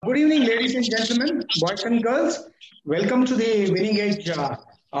Good evening, ladies and gentlemen, boys and girls. Welcome to the Winning Edge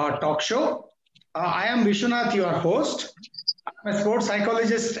talk show. I am Vishwanath, your host. I'm a sports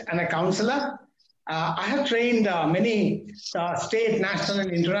psychologist and a counselor. I have trained many state, national,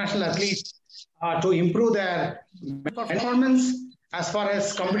 and international athletes to improve their performance as far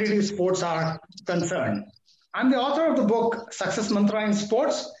as competitive sports are concerned. I'm the author of the book Success Mantra in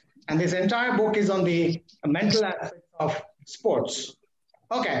Sports, and this entire book is on the mental aspects of sports.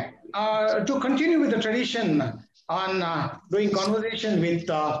 Okay, to continue with the tradition on doing conversation with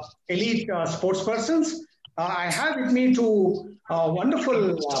elite sports persons, I have with me two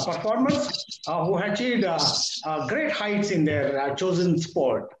wonderful performers who achieved great heights in their chosen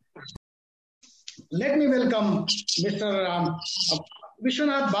sport. Let me welcome Mr.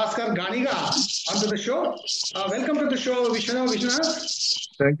 Vishwanath Bhaskar onto the show. Welcome to the show, Vishwanath.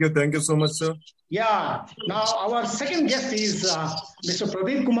 Thank you so much, sir. Yeah. Now, our second guest is Mr.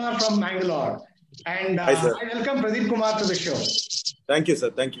 Pradeep Kumar from Bangalore. And Hi, sir. I welcome Pradeep Kumar to the show. Thank you,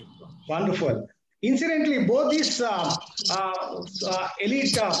 sir. Thank you. Wonderful. Incidentally, both these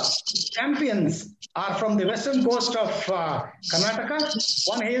elite champions are from the western coast of Karnataka.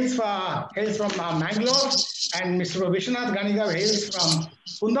 One hails from Mangalore, and Mr. Vishwanath Ganiga hails from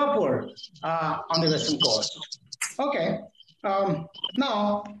Kundapur on the western coast. Okay.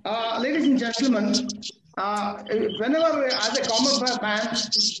 Now, ladies and gentlemen, whenever, as a common man,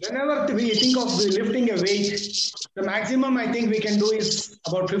 whenever we think of lifting a weight, the maximum I think we can do is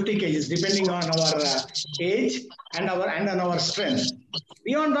about 50 kgs, depending on our age and on our strength.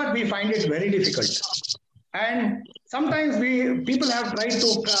 Beyond that, we find it very difficult. And sometimes people have tried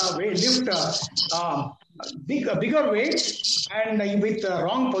to lift bigger weights and with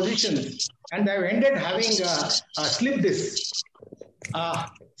wrong positions, and they've ended having slip disc.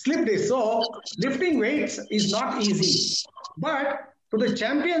 So lifting weights is not easy. But to the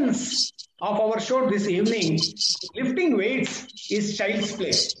champions of our show this evening, lifting weights is child's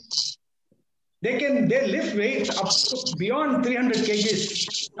play. They lift weights up to beyond 300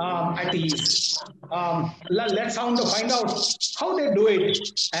 kgs at ease. Let's find out how they do it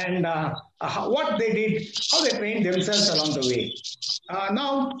and what they did, how they trained themselves along the way.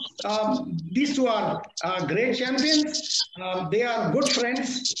 Now, these two are great champions. They are good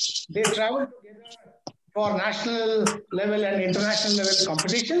friends. They travel together for national level and international level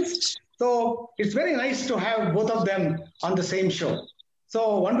competitions. So it's very nice to have both of them on the same show.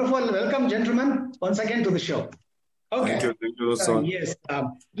 So wonderful. Welcome, gentlemen, once again to the show. Okay. Thank you so much. Yes.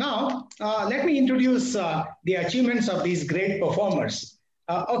 Now, let me introduce the achievements of these great performers.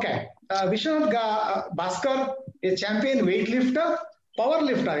 Okay. Vishwanath Bhaskar, a champion weightlifter,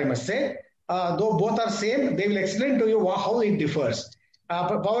 powerlifter, I must say. Though both are same, they will explain to you how it differs.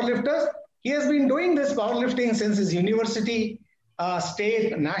 Powerlifters, he has been doing this powerlifting since his university,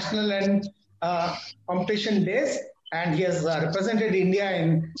 state, national, and competition days. And he has represented India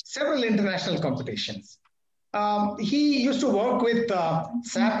in several international competitions. He used to work with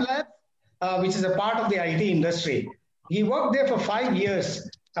SAP Lab, which is a part of the IT industry. He worked there for 5 years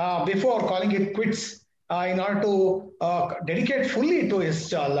before calling it quits in order to dedicate fully to his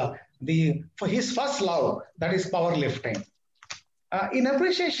for his first love, that is powerlifting. In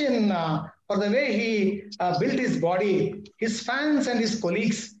appreciation for the way he built his body, his fans and his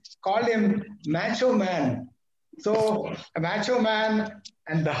colleagues called him Macho Man. So, a Macho Man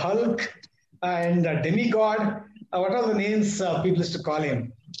and the Hulk and Demigod, what are the names people used to call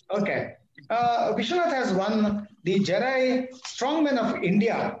him? Okay. Vishwanath has won the Jerai Strongman of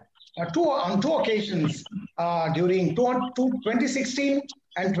India on two occasions during 2016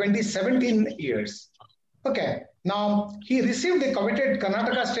 and 2017 years. Okay. Now, he received the coveted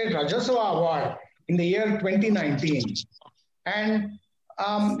Karnataka State Rajasava Award in the year 2019. And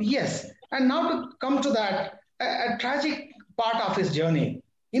yes, and now to come to that, a tragic part of his journey.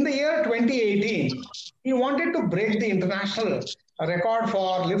 In the year 2018, he wanted to break the international record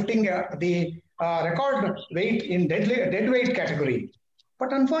for lifting the record weight in dead weight category.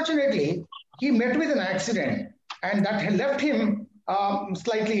 But unfortunately, he met with an accident, and that had left him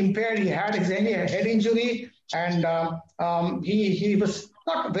slightly impaired. He had a head injury, and he was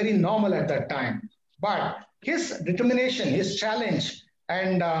not very normal at that time. But his determination, his challenge,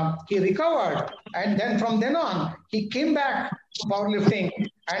 and he recovered. And then from then on, he came back to powerlifting.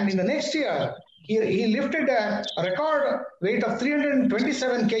 And in the next year, he lifted a record weight of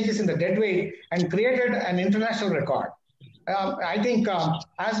 327 kgs in the dead weight and created an international record. I think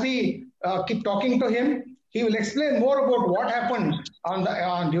as we keep talking to him, he will explain more about what happened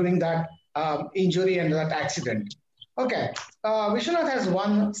during that injury and that accident. Okay, Vishwanath has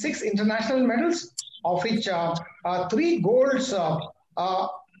won 6 international medals, of which 3 golds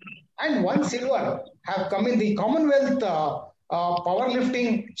and 1 silver have come in the Commonwealth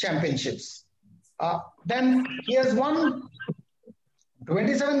powerlifting championships. Then he has won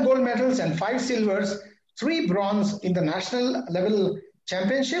 27 gold medals and 5 silvers, 3 bronze in the national level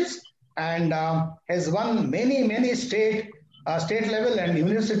championships, and has won many state level and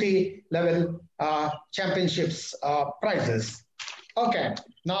university level championships prizes. Okay,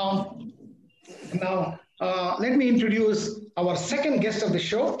 now let me introduce our second guest of the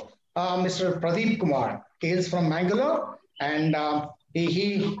show, Mr. Pradeep Kumar. He is from Mangalore, and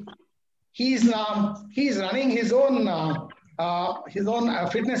he's running his own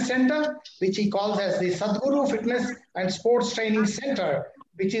fitness center, which he calls as the Sadhguru Fitness and Sports Training Center,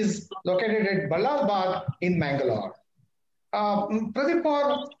 which is located at Ballal Bagh in Mangalore. Pradeep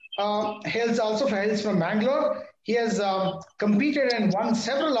Kumar also hails from Mangalore. He has competed and won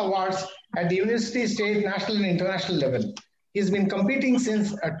several awards at the university, state, national, and international level. He's been competing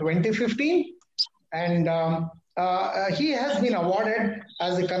since 2015, and he has been awarded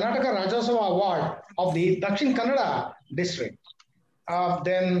as the Karnataka Rajyotsava Award of the Dakshin Kannada district.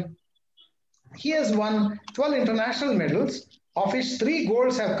 Then he has won 12 international medals, of which 3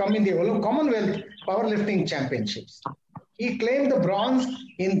 golds have come in the Commonwealth Powerlifting Championships. He claimed the bronze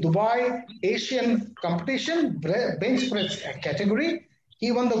in Dubai Asian competition, bench press category.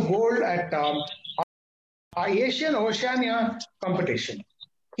 He won the gold at Asian Oceania competition.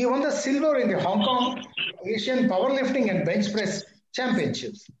 He won the silver in the Hong Kong Asian Powerlifting and Bench Press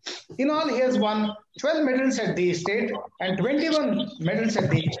Championships. In all, he has won 12 medals at the state and 21 medals at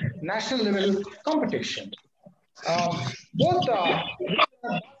the national level competition. Both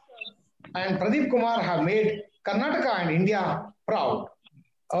and Pradeep Kumar have made Karnataka and India proud.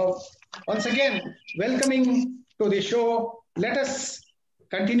 Once again, welcoming to the show. Let us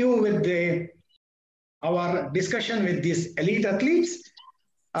continue with our discussion with these elite athletes.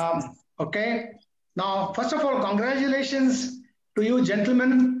 Okay. Now, first of all, congratulations to you,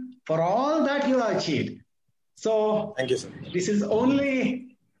 gentlemen, for all that you have achieved. So, thank you, sir. This is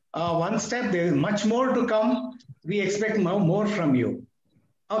only one step. There is much more to come. We expect more from you.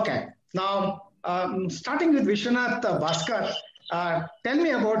 Okay. Now, starting with Vishwanath Bhaskar, tell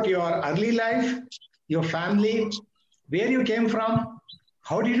me about your early life, your family, where you came from,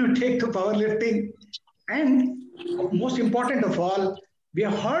 how did you take to powerlifting, and most important of all, we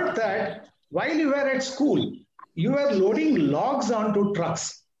have heard that while you were at school, you were loading logs onto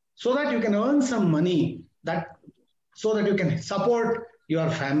trucks so that you can earn some money, so that you can support your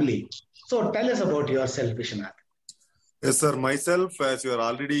family. So tell us about yourself, Vishwanath. Yes, sir. Myself, as you are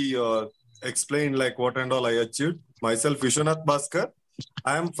already explained, like what and all I achieved. Myself, Vishwanath Bhaskar.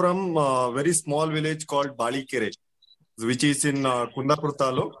 I am from a very small village called Balikere, which is in Kundapur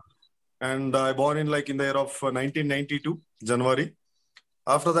Taluk. And I born in the year of 1992, January.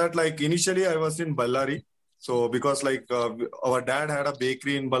 After that, initially I was in Ballari. So because our dad had a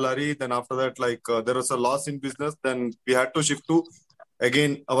bakery in Ballari, then after that, there was a loss in business. Then we had to shift to,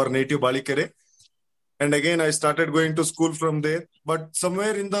 again, our native Balikere. And again, I started going to school from there. But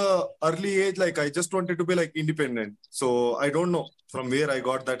somewhere in the early age, I just wanted to be independent. So I don't know from where I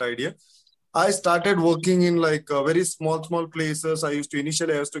got that idea. I started working in very small places. I used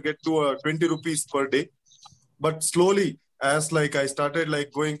to get to 20 rupees per day. But slowly, as I started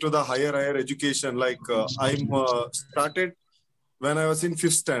going to the higher education, I started when I was in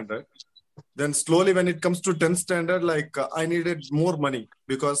 5th standard. Then slowly when it comes to 10th standard, I needed more money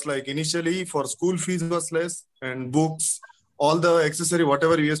because initially for school fees was less and books, all the accessory,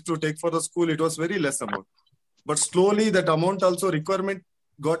 whatever we used to take for the school, it was very less amount. But slowly that amount also requirement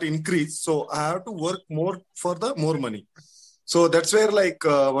got increased. So I have to work more for the more money. So that's where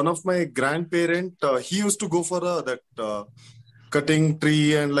one of my grandparent, he used to go for that cutting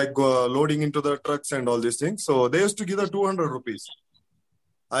tree and loading into the trucks and all these things. So they used to give the 200 rupees.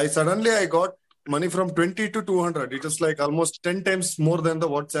 I got money from 20 to 200. It is almost 10 times more than the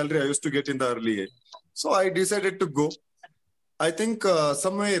what salary I used to get in the early age. So I decided to go. I think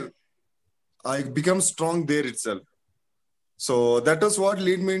somewhere I become strong there itself. So that was what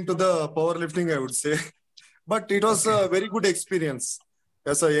led me into the powerlifting, I would say. But it was a very good experience.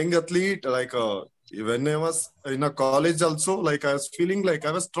 As a young athlete, when I was in a college also, I was feeling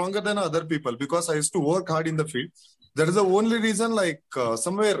I was stronger than other people because I used to work hard in the field. That is the only reason,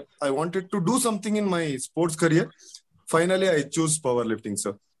 somewhere I wanted to do something in my sports career. Finally, I choose powerlifting,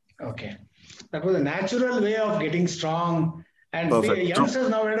 sir. Okay. That was a natural way of getting strong. And youngsters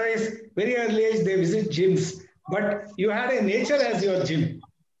nowadays, very early age, they visit gyms. But you had a nature as your gym.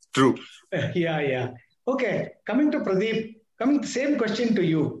 True. Yeah. Okay. Coming to Pradeep, same question to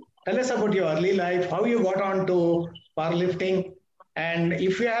you. Tell us about your early life, how you got on to powerlifting. And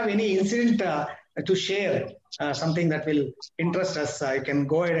if you have any incident to share, something that will interest us, you can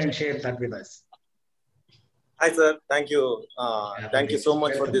go ahead and share that with us. Hi, sir. Thank you. Thank you so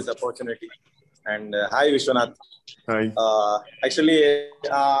much for this opportunity. And hi, Vishwanath. Hi. Actually,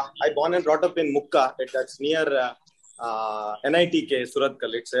 I born and brought up in Mukka. That's near NITK,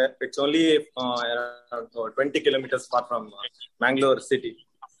 Surathkal. It's only around 20 kilometers far from Mangalore city.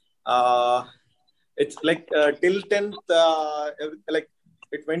 It's like till 10th, like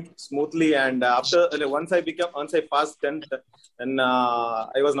it went smoothly. And after once I passed 10th, then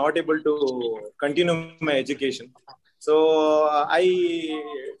I was not able to continue my education. So I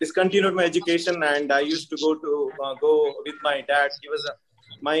discontinued my education, and I used to go with my dad.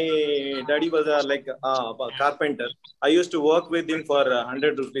 My daddy was a carpenter. I used to work with him for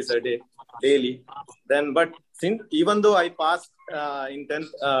 100 rupees a day daily. But since even though I passed in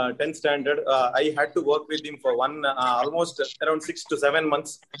 10th standard, I had to work with him for almost around 6 to 7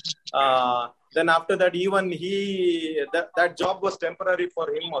 months. Then after that, even that job was temporary for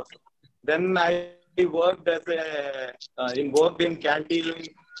him also. Then I worked worked in canteen,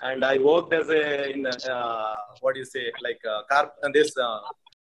 and I worked as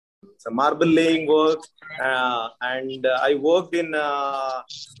some marble laying work, and I worked in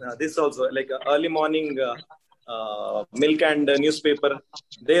this also, like early morning milk and newspaper.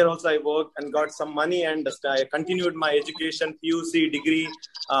 There also I worked and got some money, and I continued my education, PUC degree.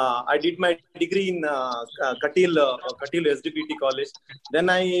 I did my degree in Katil SDPT college. Then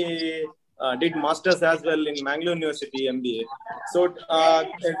I did masters as well in Mangalore University MBA. So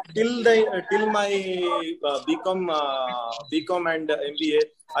till my BCom and MBA,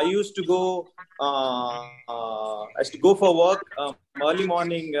 I used to go for work early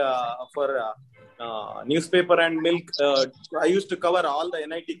morning for newspaper and milk. I used to cover all the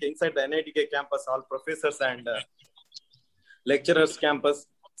NITK, inside the NITK campus, all professors and lecturers campus.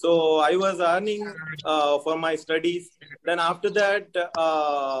 So I was earning for my studies. Then after that,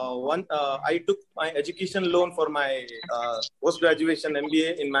 I took my education loan for my post-graduation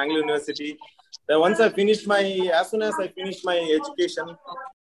MBA in Mangalore University. Then as soon as I finished my education,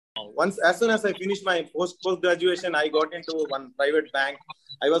 as soon as I finished my post-graduation, I got into one private bank.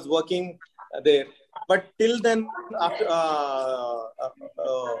 I was working there. But till then, after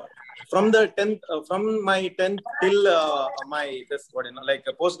from my 10th till my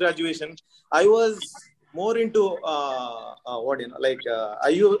post-graduation, I was more into I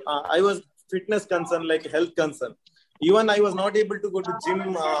was fitness concern, like health concern. Even I was not able to go to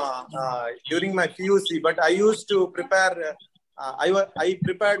gym during my PUC, but I used to prepare. I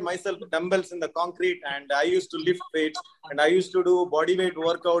prepared myself dumbbells in the concrete, and I used to lift weights, and I used to do body weight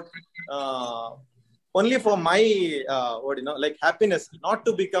workout only for my happiness, not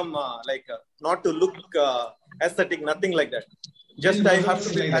to become not to look aesthetic, nothing like that. Just I have to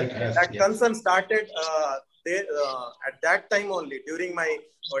be that concern started at that time only, during my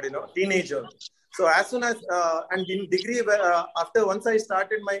teenager. So as soon as and in degree, after once I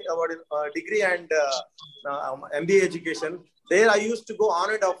started my degree and MBA education, there I used to go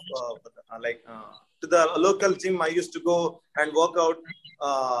on and off to the local gym. I used to go and work out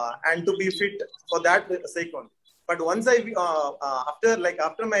and to be fit for that sake only. But once I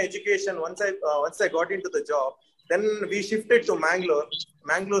after my education, once I got into the job, then we shifted to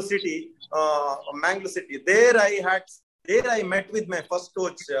Mangalore city. There I met with my first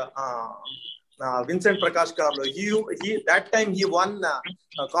coach, Vincent Prakash Kablo. He that time he won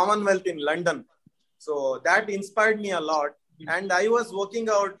Commonwealth in London. So that inspired me a lot. And I was working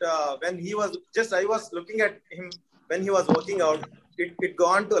out when he was I was looking at him when he was working out. It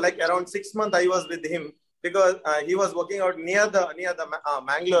gone to like around 6 months I was with him, because he was working out near the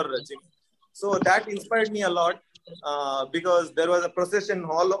Mangalore gym. So that inspired me a lot, because there was a procession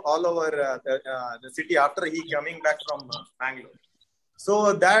all over the city after he coming back from Mangalore.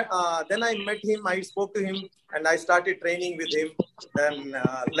 So that then I met him, I spoke to him, and I started training with him. Then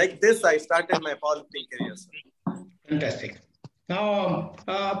like this, I started my powerlifting career. Fantastic. Now,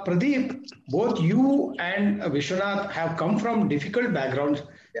 Pradeep, both you and Vishwanath have come from difficult backgrounds.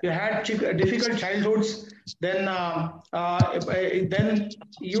 You had difficult childhoods. Then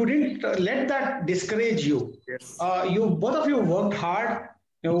you didn't let that discourage you. Yes. Both of you worked hard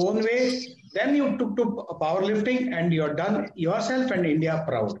in your own way. Then you took to powerlifting, and you're done yourself and India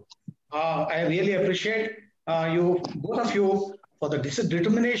proud. I really appreciate both of you, for the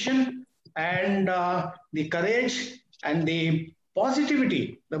determination and the courage and the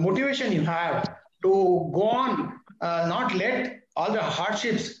positivity, the motivation you have to go on, not let all the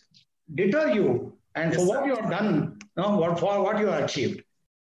hardships deter you, and for what you have done, for what you have achieved.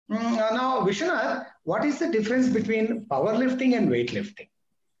 Now, Vishwanath, what is the difference between powerlifting and weightlifting?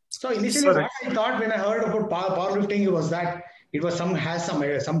 So initially, Sir, what I thought when I heard about powerlifting, it was that it was some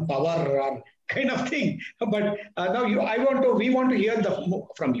power or kind of thing. But now we want to hear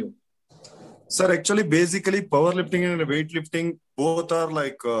from you. Sir, actually, basically, powerlifting and weightlifting both are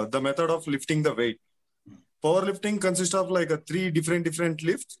like the method of lifting the weight. Powerlifting consists of like three different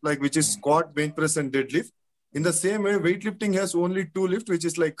lifts, like which is squat, bench press, and deadlift. In the same way, weightlifting has only two lifts, which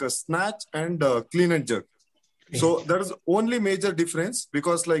is like a snatch and clean and jerk. So there is only major difference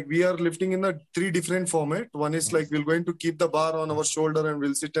because like we are lifting in a three different format. One is like we're going to keep the bar on our shoulder and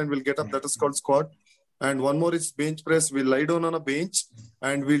we'll sit and we'll get up. That is called squat. And one more is bench press. We'll lie down on a bench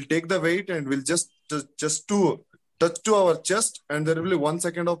and we'll take the weight and we'll just to touch to our chest, and there will be 1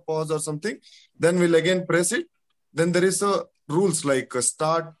 second of pause or something. Then we'll again press it. Then there is a rules like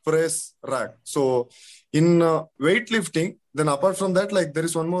start, press, rack. So in weightlifting, then apart from that, like there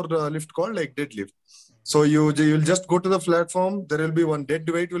is one more lift called like deadlift. So you'll just go to the platform. There will be one dead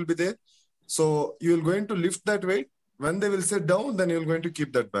weight will be there. So you're going to lift that weight. When they will sit down, then you're going to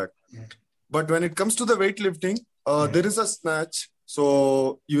keep that back. But when it comes to the weightlifting, there is a snatch.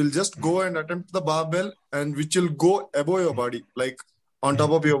 So you will just go and attempt the barbell, and which will go above your body, like on top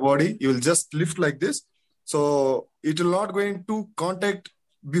of your body. You will just lift like this. So it will not going to contact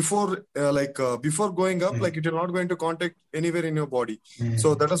before going up, like it will not going to contact anywhere in your body.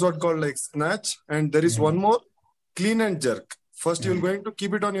 So that is what called like snatch. And there is one more, clean and jerk. First you're going to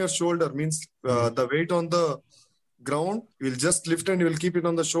keep it on your shoulder, means the weight on the ground, you will just lift and you will keep it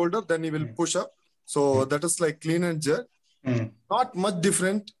on the shoulder, then you will push up. So that is like clean and jerk. Not much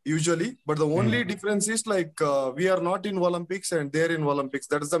different usually, but the only difference is like we are not in Olympics and they are in Olympics.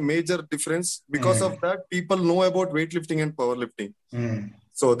 That is the major difference. Because of that, people know about weightlifting and powerlifting.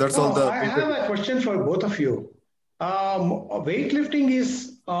 So that's all the. I have a question for both of you. Weightlifting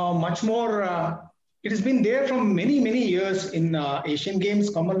is much more. It has been there from many years in Asian Games,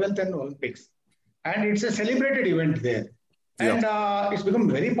 Commonwealth, and Olympics, and it's a celebrated event there, and it's become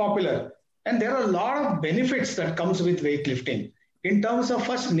very popular. And there are a lot of benefits that comes with weightlifting in terms of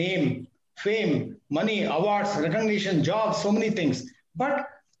first name, fame, money, awards, recognition, jobs, so many things. But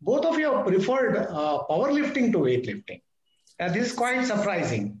both of you have preferred powerlifting to weightlifting. This is quite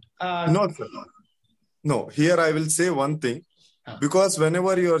surprising. No, sir. No, here I will say one thing. Because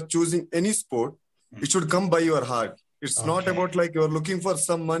whenever you are choosing any sport, it should come by your heart. It's not about like you're looking for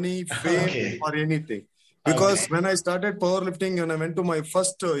some money, fame, or anything. Because when I started powerlifting and I went to my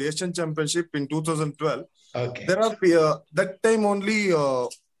first Asian Championship in 2012, there are that time only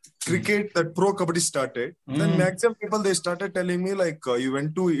cricket, that pro kabaddi started. Then maximum people, they started telling me like you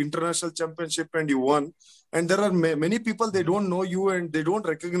went to international championship and you won. And there are many people, they don't know you and they don't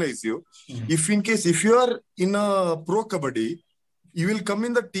recognize you. If you are in a pro kabaddi, you will come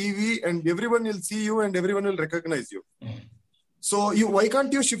in the TV and everyone will see you and everyone will recognize you. So why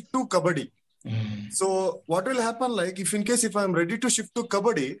can't you shift to kabaddi? So what will happen, like if I'm ready to shift to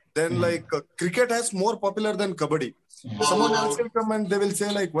kabaddi, then like cricket has more popular than kabaddi. Someone else will come and they will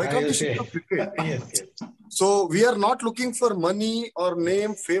say like, why can't you shift to cricket? So we are not looking for money or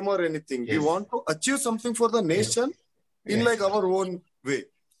name, fame or anything. We want to achieve something for the nation in like our own way.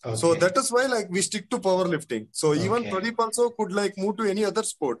 So that is why like we stick to powerlifting. So even Pradeep also could like move to any other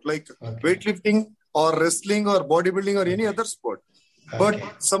sport like weightlifting or wrestling or bodybuilding or any other sport.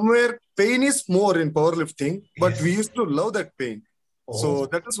 But somewhere pain is more in powerlifting, but we used to love that pain. So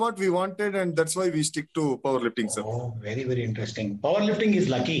that is what we wanted, and that's why we stick to powerlifting, sir. Oh, very, very interesting. Powerlifting is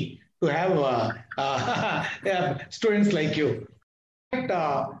lucky to have students like you.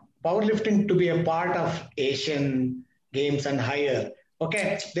 Powerlifting to be a part of Asian Games and higher.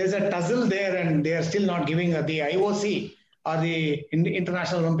 Okay, there's a tussle there, and they are still not giving the IOC or the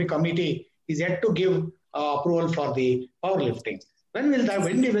International Olympic Committee is yet to give approval for the powerlifting. When will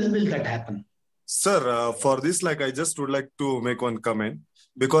that happen? Sir, for this, like I just would like to make one comment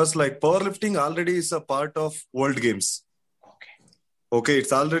because like powerlifting already is a part of World Games. Okay,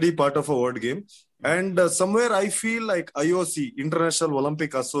 it's already part of a World Game. And somewhere I feel like IOC, International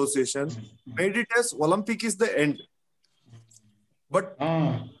Olympic Association, made it as Olympic is the end. But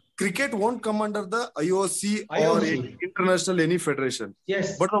cricket won't come under the IOC or international any federation.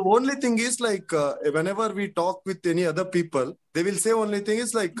 Yes. But the only thing is like whenever we talk with any other people, they will say only thing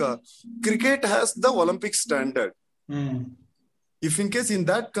is like cricket has the Olympic standard. If in case in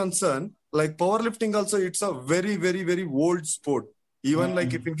that concern, like powerlifting also, it's a very, very, very old sport. Even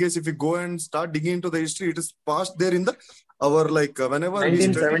like if you go and start digging into the history, it is past there in our like whenever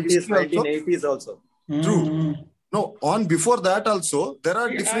 1970s, 1980s also. True. No, on before that also, there are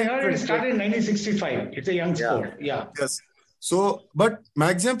different. I heard it started in 1965. It's a young sport. Yeah. Yes. So, but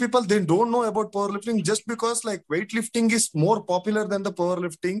maximum people, they don't know about powerlifting just because like weightlifting is more popular than the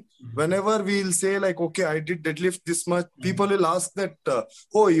powerlifting. Whenever we'll say like, okay, I did deadlift this much, people will ask that,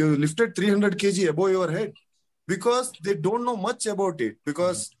 oh, you lifted 300 kg above your head, because they don't know much about it.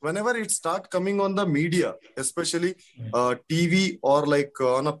 Because whenever it start coming on the media, especially TV or like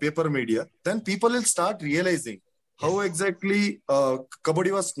on a paper media, then people will start realizing how exactly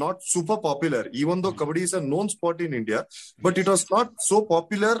kabaddi was not super popular, even though kabaddi is a known sport in India, but it was not so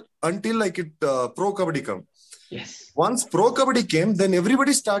popular until like it pro kabaddi come. Yes. Once pro kabaddi came, then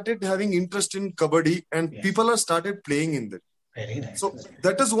everybody started having interest in kabaddi, and people are started playing in it. Very nice. So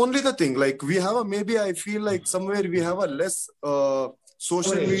that is only the thing. Like we have a, maybe I feel like somewhere we have a less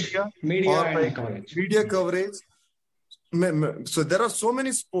social media or and like coverage. media coverage. So there are so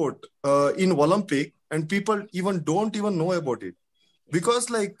many sport in Olympic, and people don't even know about it, because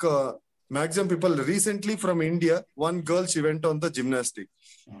like maximum people recently from India, one girl, she went on the gymnastic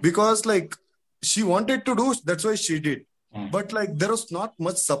because like she wanted to do, that's why she did. But like there was not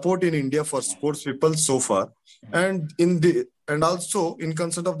much support in India for sports people so far, and also in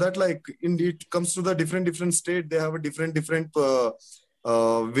concern of that, like in it comes to the different state, they have a different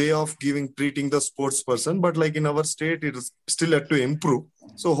way of treating the sports person. But like in our state, it is still had to improve.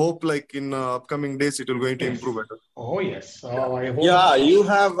 So hope like in upcoming days it will going to improve better. Oh yes. Oh, I hope. Yeah, you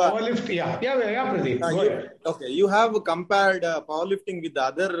have. Powerlift. Yeah, Pradeep. Go ahead. Okay, you have compared powerlifting with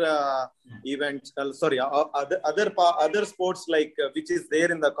other events. Other sports like which is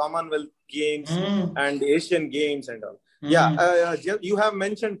there in the Commonwealth Games and Asian Games and all. Yeah, you have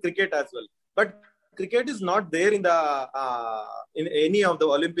mentioned cricket as well, but cricket is not there in the in any of the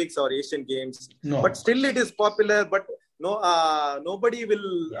Olympics or Asian Games. No. But still, it is popular. But no, nobody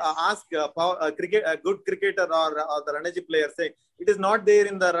will ask a good cricketer or the Ranji player say it is not there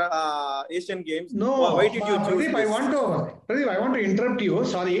in the Asian Games. No, why did you choose Pradeep, this? I want to interrupt you.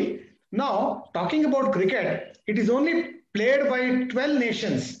 Sorry. Now, talking about cricket, it is only played by 12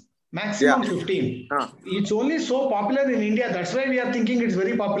 nations, maximum 15. It's only so popular in India. That's why we are thinking it's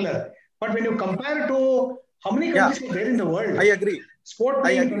very popular. But when you compare to how many countries are there in the world? I agree. Sport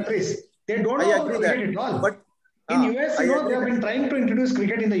playing countries. They don't know about cricket at all. But in US, they have been trying to introduce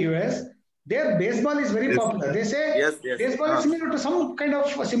cricket in the US. Their baseball is very popular. They say baseball is similar to some kind of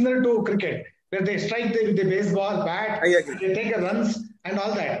similar to cricket, where they strike with the baseball bat, they take a runs and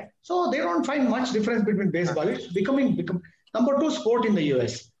all that. So they don't find much difference between baseball. It's become number 2 sport in the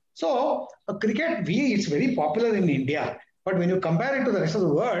US. So cricket, it's very popular in India. But when you compare it to the rest of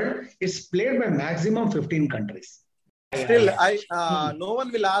the world, it's played by maximum 15 countries. Still, no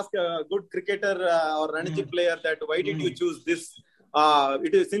one will ask a good cricketer or Ranji player that why did you choose this?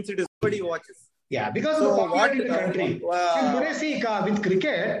 Since it is nobody watches. Yeah, because of the popularity in the country. Today, see, with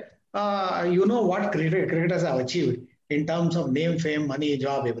cricket, you know what cricketers have achieved in terms of name, fame, money,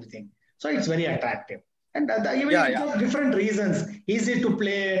 job, everything. So it's very attractive. And even different reasons, easy to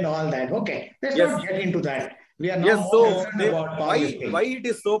play and all that. Okay, let's not get into that. We are now about why it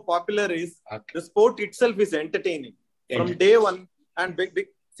is so popular is the sport itself is entertaining from day one, and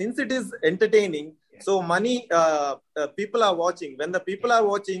since it is entertaining, so money people are watching. When the people are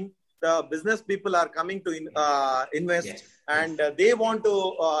watching, the business people are coming to invest, and they want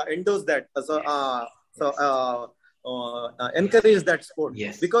to endorse that. Encourage that sport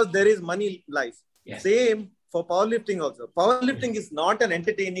because there is money life. Same for powerlifting also. Powerlifting is not an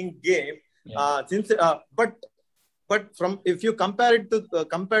entertaining game. But from if you compare it to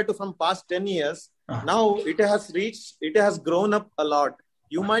compared to from past 10 years, now it has grown up a lot.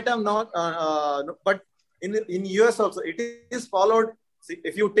 You might have not, but in US also it is followed. See,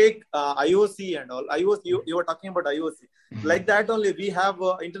 if you take IOC and all, IOC you were talking about IOC, like that only we have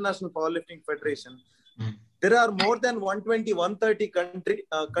International Powerlifting Federation. There are more than 120, 130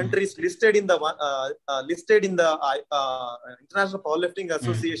 countries listed in the International Powerlifting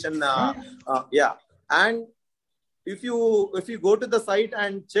Association. And if you go to the site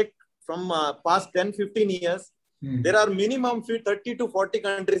and check from past 10-15 years, there are minimum 30 to 40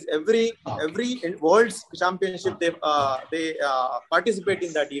 countries every world's championship they participate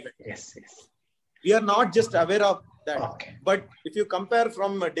in that event. We are not just aware of that, but if you compare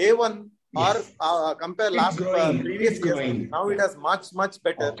from day one or compare previous years, now it has much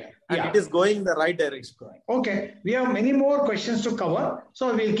better and it is going in the right direction. Okay, we have many more questions to cover,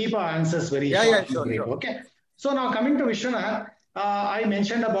 so we'll keep our answers very short. Sure. Okay. So now coming to Vishwanath, I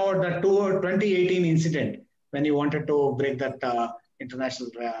mentioned about the 2018 incident when you wanted to break that international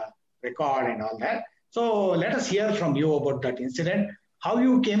record and all that. So let us hear from you about that incident, how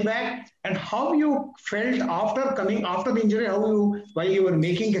you came back and how you felt after the injury, while you were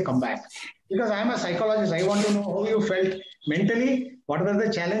making a comeback. Because I'm a psychologist. I want to know how you felt mentally, what were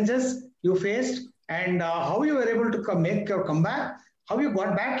the challenges you faced, and how you were able to make your comeback, how you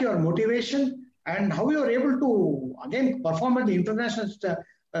got back your motivation, and how you were able to again perform at the international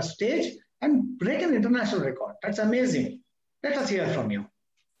stage and break an international record. That's amazing. Let us hear from you.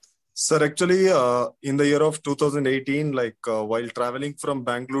 Sir, actually, in the year of 2018, while traveling from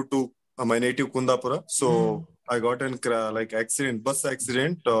Bangalore to my native Kundapura, so I got an bus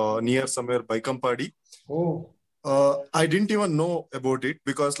accident near somewhere Baikampadi. Oh. I didn't even know about it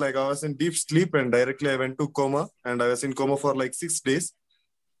because I was in deep sleep and directly I went to coma and I was in coma for 6 days.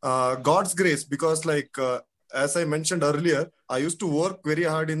 God's grace, because as I mentioned earlier, I used to work very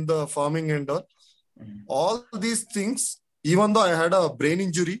hard in the farming and all these things. Even though I had a brain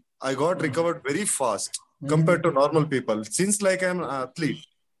injury, I got recovered very fast compared to normal people since I'm an athlete.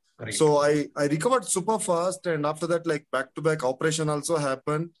 Great. So I recovered super fast, and after that back-to-back operation also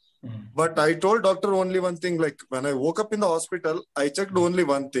happened. But I told doctor only one thing, when I woke up in the hospital, I checked only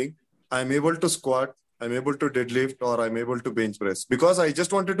one thing. I'm able to squat, I'm able to deadlift, or I'm able to bench press, because I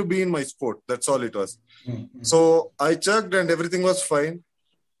just wanted to be in my sport. That's all it was. So I checked and everything was fine.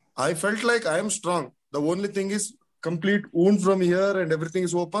 I felt like I am strong. The only thing is complete wound from here and everything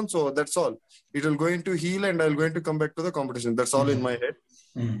is open. So that's all. It will going to heal and I'll going to come back to the competition. That's all in my head.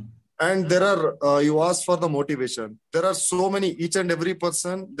 And there are, you asked for the motivation. There are so many, each and every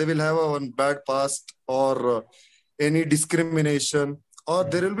person, they will have one bad past or any discrimination, or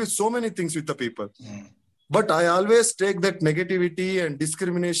there will be so many things with the people. But I always take that negativity and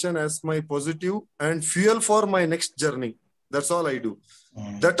discrimination as my positive and fuel for my next journey. That's all I do.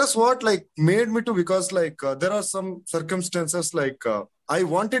 That is what made me to, because there are some circumstances I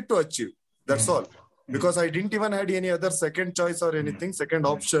wanted to achieve. That's all. Because I didn't even had any other second choice or anything, second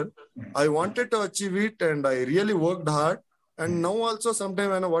option. I wanted to achieve it and I really worked hard. And now also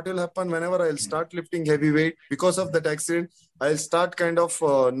sometime what will happen whenever I'll start lifting heavy weight because of that accident, I'll start kind of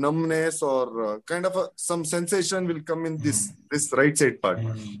numbness or some sensation will come in this right side part.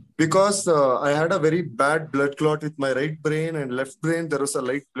 Because I had a very bad blood clot with my right brain and left brain. There was a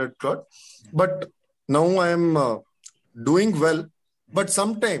light blood clot. But now I am doing well. But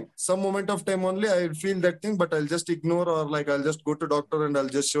some moment of time only, I feel that thing, but I'll just ignore or I'll just go to doctor and I'll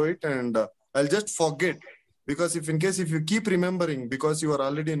just show it and I'll just forget. Because if you keep remembering, because you are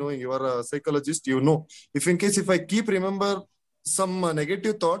already knowing, you are a psychologist, if I keep remember some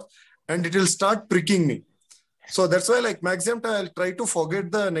negative thoughts and it will start pricking me. So that's why maximum time I'll try to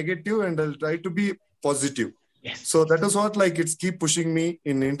forget the negative and I'll try to be positive. Yes. So that is what it's keep pushing me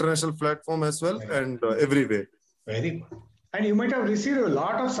in international platform as well and everywhere. Very good. And you might have received a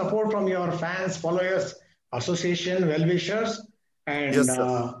lot of support from your fans, followers, association, well-wishers, and yes,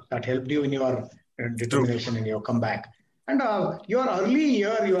 that helped you in your determination in your comeback. And your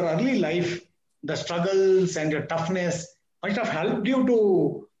early life, the struggles and your toughness might have helped you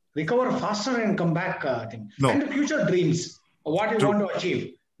to recover faster and come back. No. And the future dreams, what you want to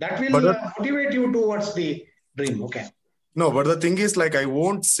achieve, that will motivate you towards the dream. Okay. No, but the thing is, I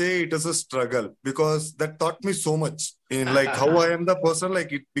won't say it is a struggle, because that taught me so much in how I am the person,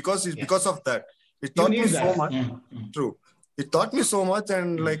 because of that. It taught me so much. True. It taught me so much,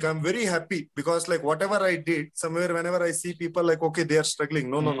 and I'm very happy because whatever I did, somewhere whenever I see people okay, they are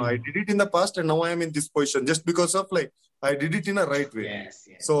struggling. No, I did it in the past and now I am in this position just because of I did it in a right way. Yes.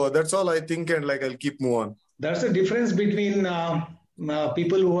 So that's all I think, and I'll keep move on. That's the difference between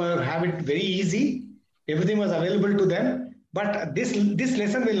people who have it very easy. Everything was available to them, but this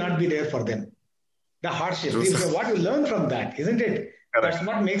lesson will not be there for them. The hardship, what you learn from that, isn't it? Correct. That's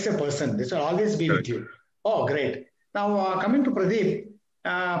what makes a person. This will always be with you. Oh, great. Now, coming to Pradeep.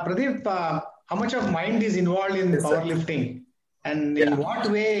 Pradeep, how much of mind is involved in powerlifting? And in what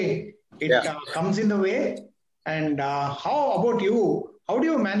way it comes in the way? And how about you? How do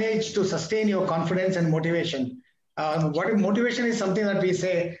you manage to sustain your confidence and motivation? Motivation is something that we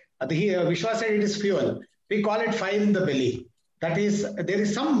say, Vishwa said it is fuel. We call it fire in the belly. That is, there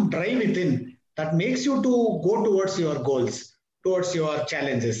is some drive within that makes you to go towards your goals, towards your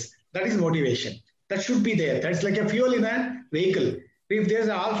challenges. That is motivation. That should be there. That's like a fuel in a vehicle. If there's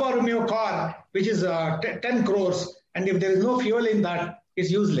an Alfa Romeo car, which is 10 crores, and if there is no fuel in that,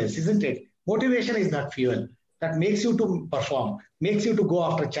 it's useless, isn't it? Motivation is that fuel that makes you to perform, makes you to go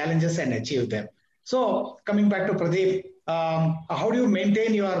after challenges and achieve them. So coming back to Pradeep, how do you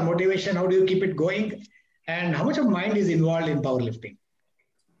maintain your motivation? How do you keep it going? And how much of mind is involved in powerlifting?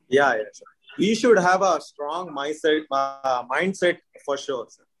 Yeah. We should have a strong mindset for sure.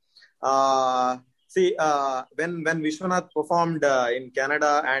 See, when Vishwanath performed in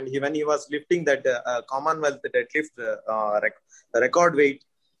Canada and when he was lifting that commonwealth deadlift record weight,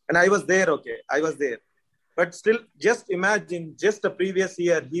 And I was there, okay. I was there. But still, just imagine, just the previous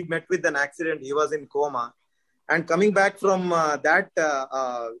year, he met with an accident. He was in coma. And coming back from that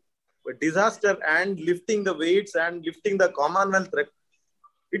disaster and lifting the weights and lifting the commonwealth record,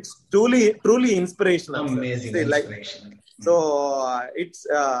 it's truly inspirational. Amazing, Say, inspirational. So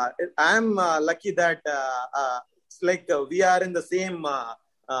I'm lucky that it's like we are in the same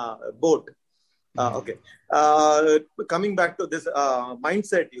boat. Okay. Coming back to this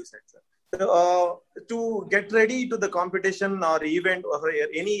mindset you said, sir. To get ready to the competition or event or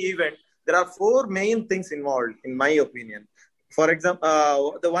any event, there are 4 main things involved, in my opinion. For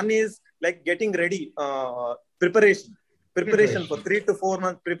example, the one is like getting ready, preparation for 3 to 4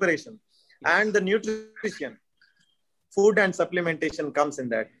 months preparation, and the nutrition, food and supplementation comes in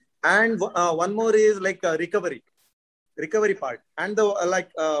that. And one more is like recovery part. And the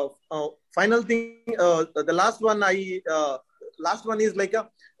final thing, the last one is like a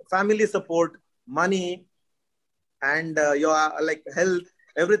family support, money, and your like health.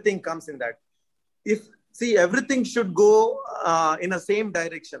 Everything comes in that. Everything should go in a same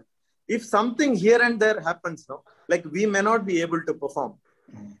direction. If something here and there happens, no, like we may not be able to perform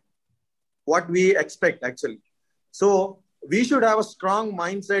what we expect actually. So we should have a strong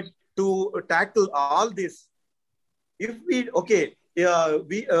mindset to tackle all this. If we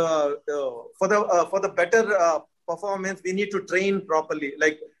for the better performance, we need to train properly.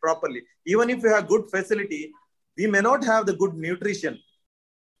 Even if we have good facility, we may not have the good nutrition.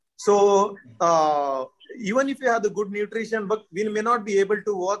 So even if you have the good nutrition, but we may not be able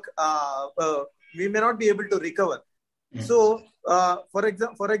to work. We may not be able to recover. So, for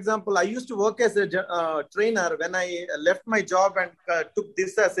example, I used to work as a trainer. When I left my job and took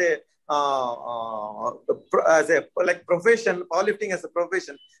this as a profession, powerlifting as a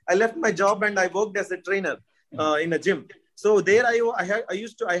profession, I left my job and I worked as a trainer in a gym. So there I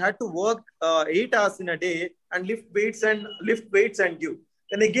had to work 8 hours in a day and lift weights and give.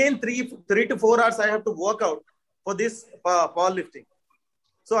 And again, 3 to 4 hours I have to work out for this powerlifting.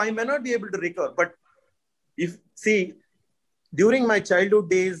 So I may not be able to recover. But during my childhood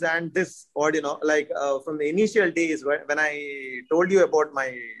days and this, from the initial days when I told you about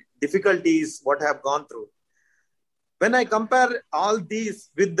my difficulties, what I have gone through, when I compare all these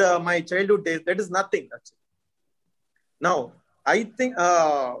with my childhood days, that is nothing actually. Now, I think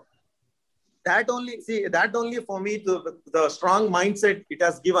that only for me, the strong mindset it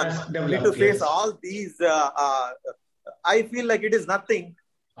has given me to face all these. I feel like it is nothing.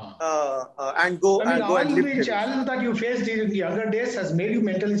 And go and lift. The challenge that you faced in the younger days has made you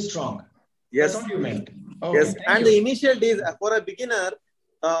mentally strong. Yes. That's what you meant. Okay, yes. And the initial days for a beginner,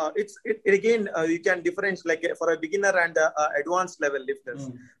 you can differentiate like for a beginner and advanced level lifters.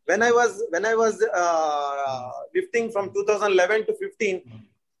 When I was lifting from 2011 to 15,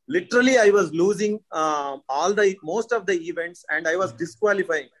 literally I was losing most of the events and I was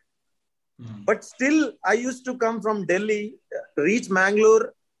disqualifying. But still, I used to come from Delhi, reach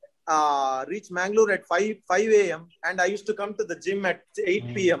Mangalore at 5 a.m. and I used to come to the gym at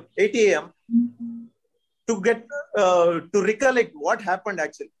 8 a.m. to get to recollect what happened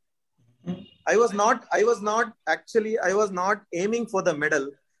actually. I was not aiming for the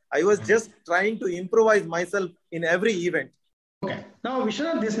medal. I was just trying to improvise myself in every event. Okay. Now,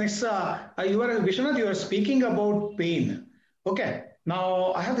 Vishwanath, this next, you are speaking about pain. Okay.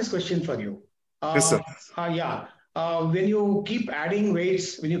 Now, I have this question for you. Yes, sir. When you keep adding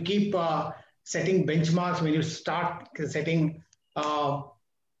weights, when you keep setting benchmarks, when you start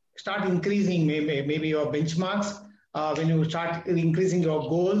increasing maybe your benchmarks, when you start increasing your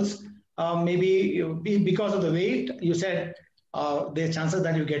goals, maybe because of the weight, you said there are chances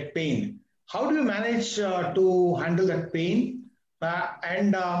that you get pain. How do you manage to handle that pain?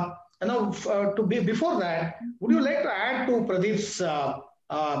 Before that, would you like to add to Pradeep's,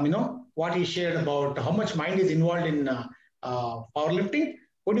 what he shared about how much mind is involved in powerlifting?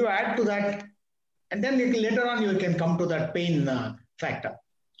 Would you add to that? And then later on, you can come to that pain factor.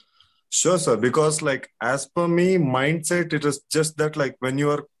 Sure, sir. Because as per me, mindset, it is just that when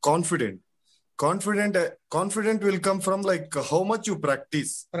you are confident will come from how much you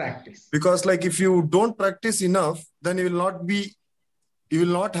practice. Because if you don't practice enough, then you will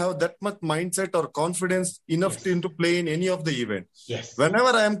not have that much mindset or confidence enough to play in any of the event. Yes. Whenever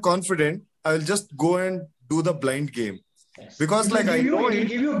I am confident, I will just go and do the blind game. Yes. Because it will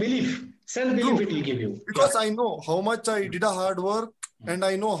give you belief. Self-belief it will give you. Because I know how much I did a hard work and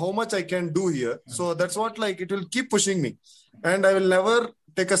I know how much I can do here. So that's what it will keep pushing me. And I will never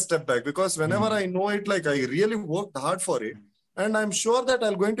take a step back because whenever I know it, I really worked hard for it. And I'm sure that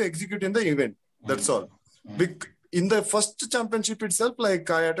I'm going to execute in the event. That's all. in the first championship itself, like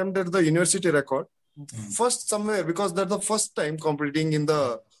I attempted the university record. First somewhere, because that's the first time competing in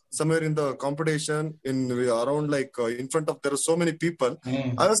the somewhere in the competition in around like in front of there are so many people.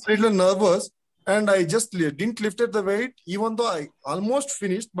 I was a little nervous and I just didn't lifted the weight, even though I almost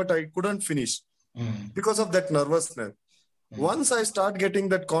finished, but I couldn't finish because of that nervousness. Once I start getting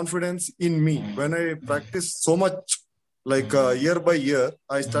that confidence in me, when I practice so much, like year by year,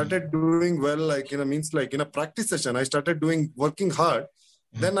 I started doing well, like means like in a practice session, I started working hard.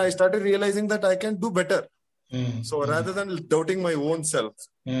 Then I started realizing that I can do better. So rather than doubting my own self,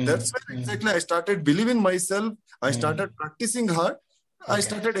 that's when exactly I started believing myself. I started practicing hard. I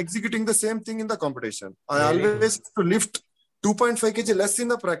started executing the same thing in the competition. I always used to lift 2.5 kg less in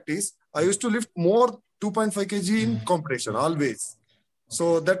the practice. I used to lift more 2.5 kg in competition, always.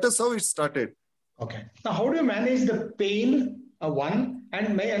 So that is how it started. Okay. Now, how do you manage the pain? One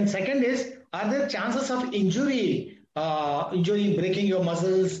and second is, are there chances of injury, breaking your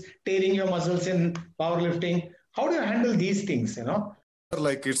muscles, tearing your muscles in powerlifting? How do you handle these things?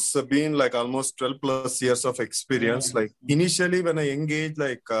 Like it's been like almost 12 plus years of experience. Like initially when I engage,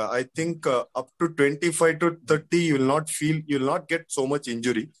 like I think up to 25 to 30, you will not get so much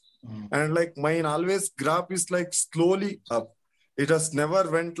injury. And like mine always graph is like slowly up. It has never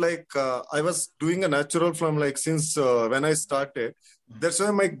went like I was doing a natural from like since when I started. That's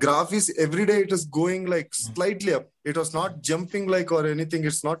why my graph is every day it is going like slightly up. It was not jumping like or anything.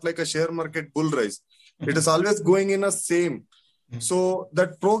 It's not like a share market bull rise. It is always going in a same. So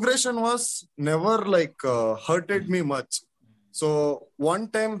that progression was never like hurted me much. So one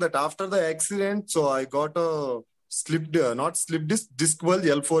time that after the accident, so I got a disc bulge,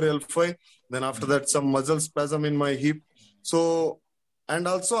 L4, L5. Then after that, some muscle spasm in my hip. So, and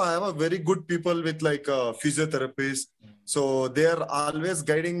also I have a very good people with like a physiotherapist. So they are always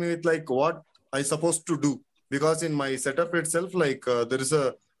guiding me with like what I supposed to do. Because in my setup itself, like there is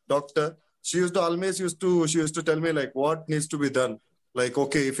a doctor. She used to tell me like what needs to be done. Like,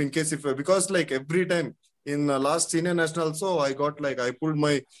 okay, because like every time in last senior national also, I pulled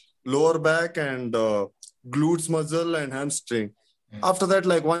my lower back and glutes muscle and hamstring. After that,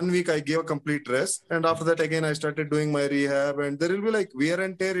 like 1 week, I gave a complete rest. And after that, again, I started doing my rehab. And there will be like wear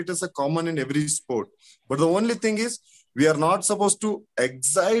and tear. It is a common in every sport. But the only thing is, we are not supposed to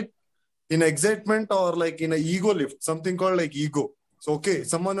excite in excitement or like in a ego lift, something called like ego. So, okay,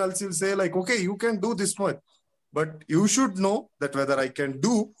 someone else will say like, okay, you can do this much. But you should know that whether I can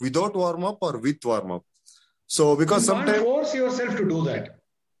do without warm up or with warm up. So, because you can't force yourself to do that.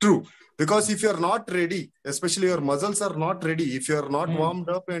 True. Because if you're not ready, especially your muscles are not ready, if you're not warmed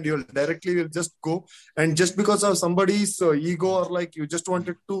up and you'll just go, and just because of somebody's ego or like you just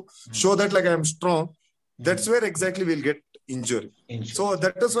wanted to show that like I'm strong, that's where exactly we'll get injury. So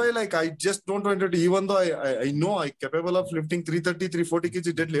that is why like I just don't want to, even though I know I'm capable of lifting 330, 340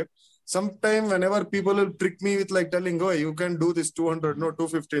 kg deadlift, sometime whenever people will trick me with like telling, oh, you can do this 200, no,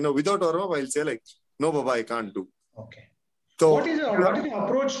 250, no, without warm up, I'll say like, no, Baba, I can't do. Okay. So, what is your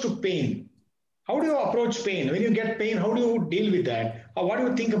approach to pain? How do you approach pain? When you get pain, how do you deal with that? Or what do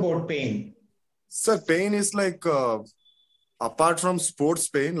you think about pain? Sir, pain is like, apart from sports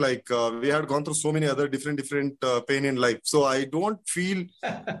pain, like we had gone through so many other different pain in life. So I don't feel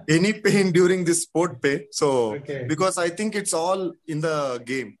any pain during this sport pain. So, because I think it's all in the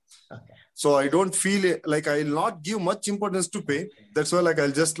game. Okay. So I don't feel it, like I'll not give much importance to pain. That's why like I'll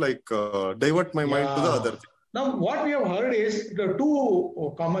just like divert my mind to the other thing. Now, what we have heard is the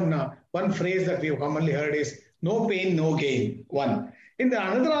two common, one phrase that we have commonly heard is no pain, no gain. One. In the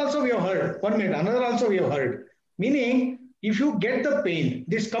another also we have heard, another also we have heard. Meaning, if you get the pain,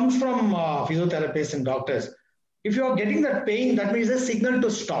 this comes from physiotherapists and doctors. If you are getting that pain, that means a signal to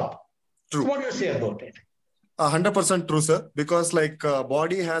stop. True. So what do you say about it? 100% true, sir. Because like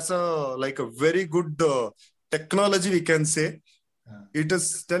body has a very good technology, we can say. It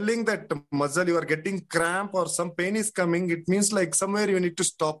is telling that muscle you are getting cramp or some pain is coming. It means like somewhere you need to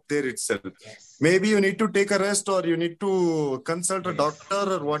stop there itself. Yes. Maybe you need to take a rest or you need to consult a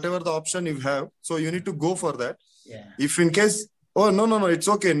doctor or whatever the option you have. So you need to go for that. Yeah. If in case, oh, no, it's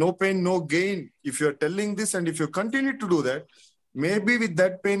okay. No pain, no gain. If you're telling this and if you continue to do that, maybe with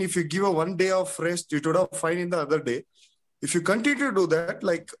that pain, if you give a 1 day of rest, it would have fine in the other day. If you continue to do that,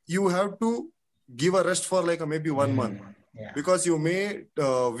 like you have to give a rest for like maybe 1 month. Yeah. Because you may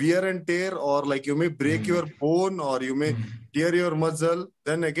wear and tear or like you may break your bone or you may tear your muscle.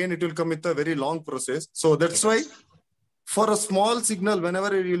 Then again, it will come with a very long process. So that's why for a small signal,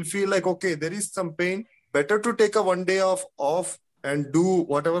 whenever you will feel like, okay, there is some pain, better to take a 1 day off and do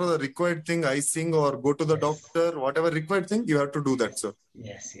whatever the required thing, icing or go to the doctor, whatever required thing, you have to do that, sir.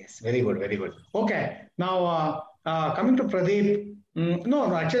 Yes. Very good. Okay. Now, coming to Pradeep,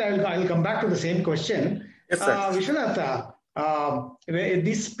 no, actually, I'll come back to the same question. Yes, sir. Vishwanath,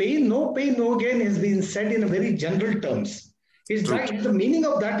 this no pain, no gain has been said in a very general terms. Is True. that the meaning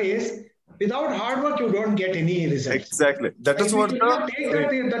of that is without hard work, you don't get any results. Exactly. That is We what should not take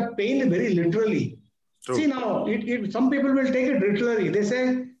that pain very literally. True. See now, some people will take it literally. They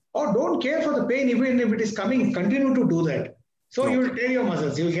say, "Oh, don't care for the pain, even if it is coming. Continue to do that." So No. you will tear your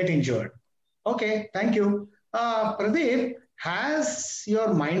muscles. You will get injured. Okay, thank you. Pradeep, has your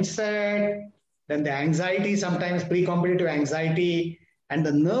mindset, then the anxiety, sometimes pre-competitive anxiety, and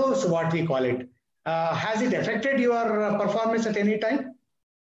the nerves, what we call it, has it affected your performance at any time?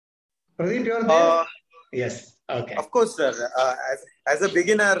 Pradeep, you're there? Yes. Okay. Of course, sir. As a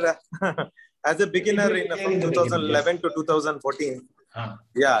beginner, from 2011 to 2014.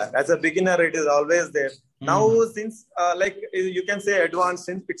 Yeah, as a beginner, it is always there. Now, since like you can say advanced,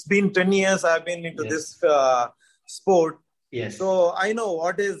 since it's been 10 years, I've been into this sport. Yes. So I know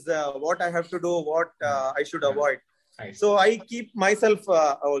what I have to do, what I should avoid. Right. So I keep myself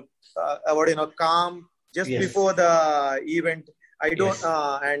calm just before the event. I don't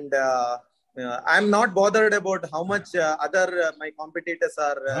I'm not bothered about how much other my competitors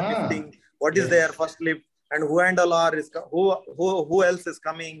are lifting. What is their first lift, and who else is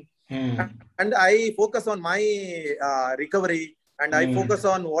coming. And I focus on my recovery, and I focus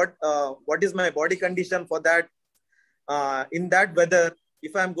on what is my body condition for that. In that weather,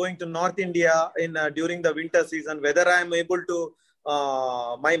 if I'm going to North India during the winter season, whether I'm able to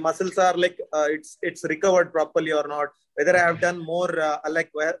my muscles are like it's recovered properly or not, whether I have done more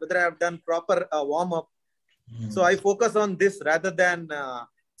whether I have done proper warm up. So I focus on this rather than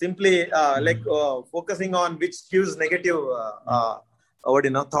simply focusing on which gives negative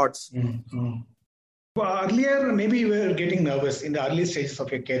thoughts. Earlier, maybe you were getting nervous in the early stages of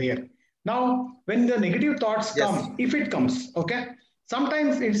your career. Now, when the negative thoughts come, if it comes, okay,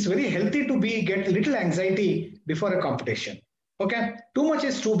 sometimes it's very healthy to get a little anxiety before a competition. Okay, too much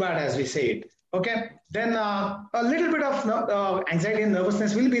is too bad, as we say it. Okay, then a little bit of anxiety and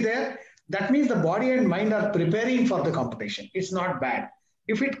nervousness will be there. That means the body and mind are preparing for the competition. It's not bad.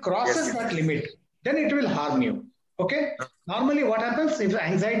 If it crosses that limit, then it will harm you. Okay, normally what happens if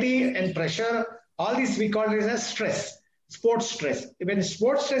anxiety and pressure, all these we call it as stress, sports stress. When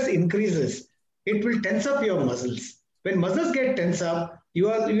sports stress increases, it will tense up your muscles. When muscles get tense up, you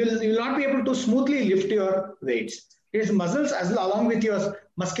will not be able to smoothly lift your weights. It is muscles along with your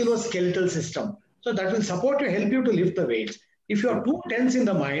musculoskeletal system. So that will support you, help you to lift the weights. If you are too tense in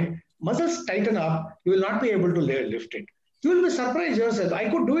the mind, muscles tighten up, you will not be able to lift it. You will be surprised yourself. I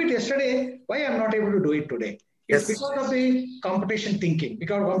could do it yesterday. Why I am not able to do it today? It's because of the competition thinking,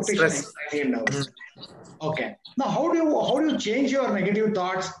 because of competition anxiety and nerves. Okay. Now, how do you change your negative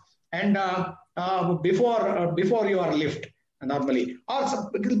thoughts and before your lift normally, or a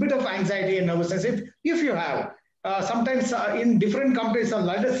little bit of anxiety and nervousness if you have. Sometimes in different companies,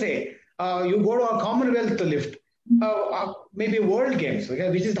 let us say you go to a commonwealth lift, maybe world games,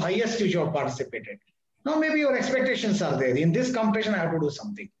 which is the highest which you have participated. Now maybe your expectations are there. In this competition, I have to do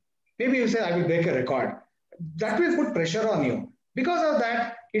something. Maybe you say, I will break a record. That will put pressure on you. Because of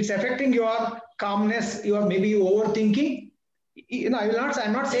that, it's affecting your calmness, maybe overthinking.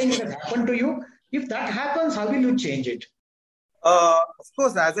 I'm not saying it has happened to you. If that happens, how will you change it? Of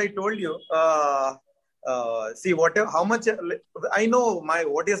course, as I told you, see how much I know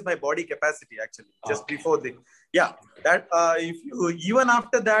what is my body capacity actually just before that if you even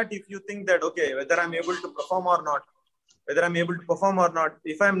after that, if you think that whether I'm able to perform or not,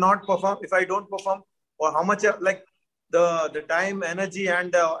 if I don't perform, or how much the time, energy,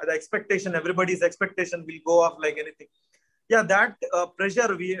 and the expectation, everybody's expectation will go off like anything. That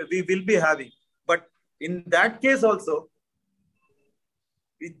pressure we will be having. But in that case also,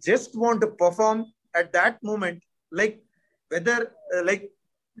 we just want to perform at that moment,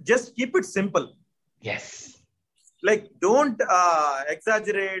 just keep it simple. Yes. Don't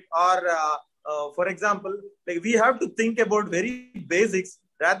exaggerate, or for example, we have to think about very basics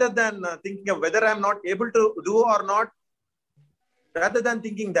rather than thinking of whether I'm not able to do or not. Rather than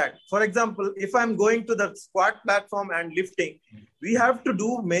thinking that, for example, if I'm going to the squat platform and lifting, we have to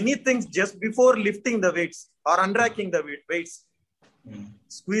do many things just before lifting the weights or unracking the weights.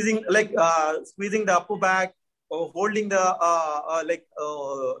 Squeezing the upper back, or holding the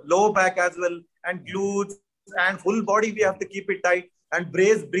lower back as well, and glutes and full body. We have to keep it tight and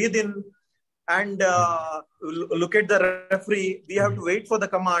breathe in, and look at the referee. We have to wait for the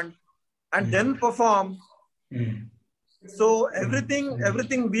command and then perform. So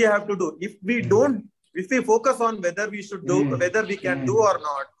everything we have to do. If we focus on whether we should do, whether we can do or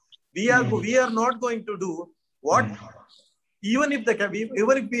not, we are not going to do. What even if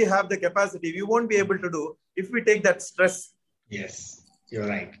we have the capacity, we won't be able to do if we take that stress. Yes, you're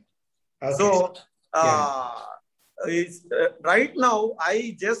right. Okay. So right now,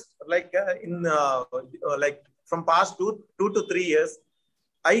 I just like from past two to 3 years,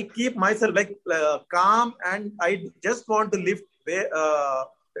 I keep myself like calm, and I just want to lift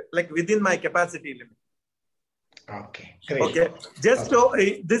like within my capacity limit. Okay, great. Okay, just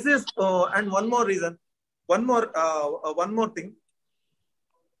this is and one more reason, one more thing.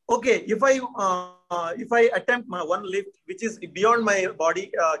 Okay, if I attempt my one lift which is beyond my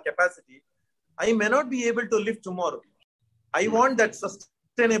body capacity, I may not be able to lift tomorrow. I want that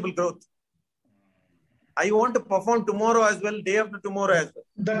sustainable growth. I want to perform tomorrow as well, day after tomorrow as well.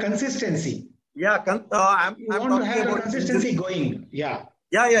 The consistency. Yeah, I'm want to have the consistency going. Yeah.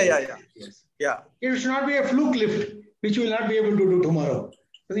 Yes. Yeah. It should not be a fluke lift which you will not be able to do tomorrow.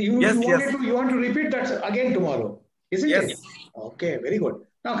 You want to repeat that again tomorrow, isn't it? Okay, very good.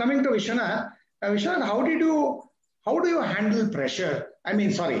 Now coming to Vishwanath, how do you handle pressure? How do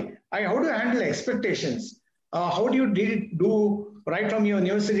you handle expectations? How do you do right from your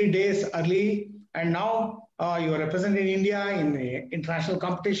university days early, and now you are representing India in international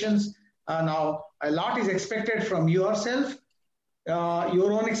competitions. Now a lot is expected from yourself,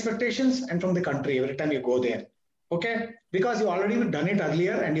 your own expectations, and from the country every time you go there. Okay, because you already done it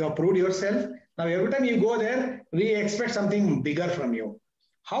earlier and you have proved yourself. Now every time you go there, we expect something bigger from you.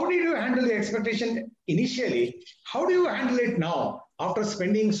 How did you handle the expectation initially? How do you handle it now after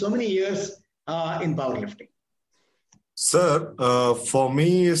spending so many years in powerlifting? Sir, for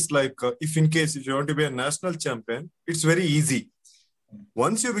me, it's like if you want to be a national champion, it's very easy.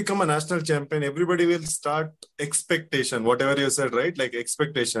 Once you become a national champion, everybody will start expectation. Whatever you said, right? Like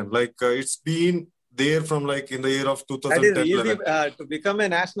expectation. Like it's been there from like in the year of 2010. That is easy. To become a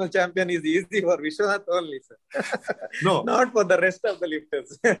national champion is easy for Vishwanath only, sir. No. Not for the rest of the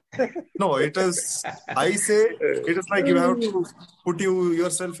lifters. No, it is, I say, it is like you have to put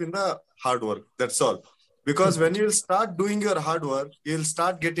yourself in the hard work. That's all. Because when you start doing your hard work, you'll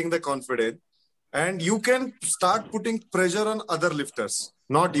start getting the confidence, and you can start putting pressure on other lifters,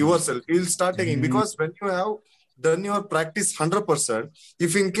 not yourself. You'll start taking, because when you have done your practice 100%,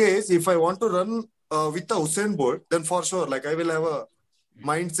 if I want to run with the Usain Bolt, then for sure, like I will have a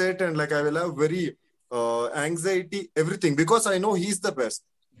mindset, and like I will have very anxiety, everything, because I know he's the best.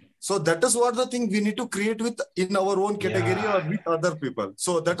 So that is what the thing we need to create in our own category or with other people.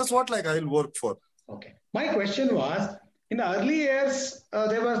 So that is what like I'll work for. Okay. My question was, in the early years,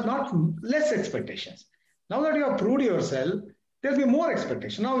 there was not less expectations. Now that you have proved yourself, there'll be more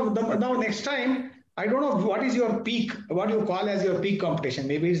expectation. Now next time, I don't know what is your peak, what you call as your peak competition.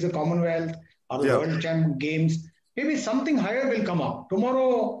 Maybe it's the Commonwealth or the World Champ Games. Maybe something higher will come up.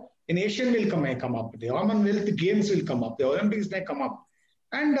 Tomorrow, an Asian will come up. The Commonwealth Games will come up. The Olympics may come up.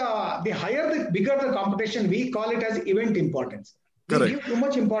 And the bigger the competition, we call it as event importance. We give too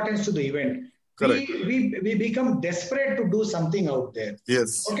much importance to the event. We become desperate to do something out there.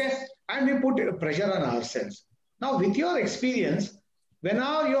 Yes. Okay. And we put pressure on ourselves. Now, with your experience, when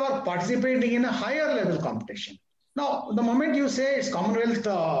now you are participating in a higher level competition. Now, the moment you say it's Commonwealth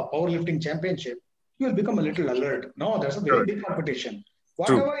Powerlifting Championship, you will become a little alert. No, that's a very big competition.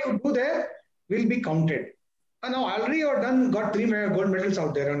 Whatever you do there will be counted. And now already you've got 3 gold medals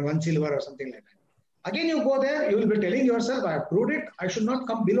out there and 1 silver or something like that. Again, you go there, you will be telling yourself, I have proved it. I should not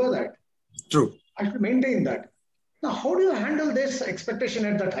come below that. True. I should maintain that. Now, how do you handle this expectation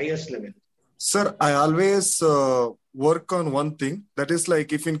at that highest level? Sir, I always work on one thing. That is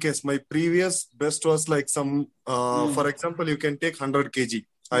like, if in case my previous best was like some, for example, you can take 100 kg.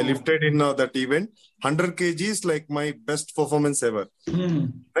 I lifted in that event. 100 kg is like my best performance ever.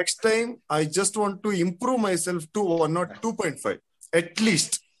 Next time, I just want to improve myself to 1 or 2.5. At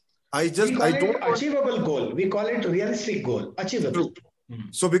least. We call it achievable goal. We call it realistic goal. Achievable. True.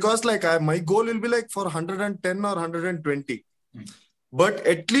 So because like my goal will be like for 110 or 120. But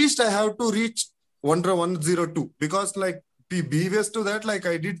at least I have to reach 102, because like previous to that, like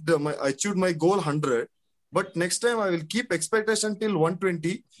I did, I achieved my goal 100. But next time I will keep expectation till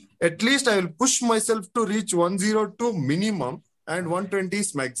 120. At least I will push myself to reach 102 minimum and 120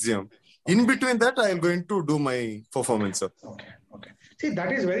 is maximum. In between that, I am going to do my performance. Okay. See,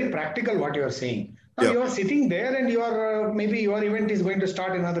 that is very practical what you are saying. Now you are sitting there and maybe your event is going to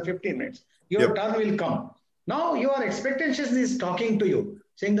start in another 15 minutes. Your turn will come. Now your expectations is talking to you,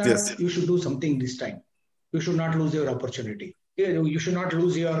 saying that you should do something this time. You should not lose your opportunity. You should not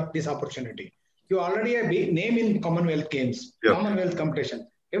lose this opportunity. You already have a big name in Commonwealth Games, Commonwealth competition.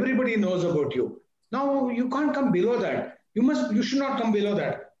 Everybody knows about you. Now you can't come below that. You should not come below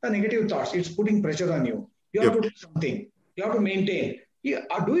that. The negative thoughts, it's putting pressure on you. You have to do something. You have to maintain.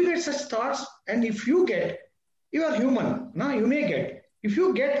 Do you get such thoughts? And if you get, you are human. Now you may get. If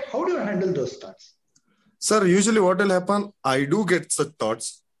you get, how do you handle those thoughts? Sir, usually what will happen, I do get such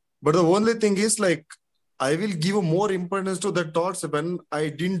thoughts. But the only thing is like, I will give more importance to the thoughts when I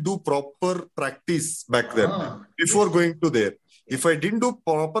didn't do proper practice back then, before going to there. If I didn't do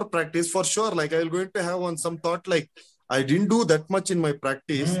proper practice, for sure, like I will going to have some thought like, I didn't do that much in my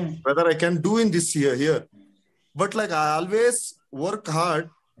practice, whether I can do in this here. But like I always work hard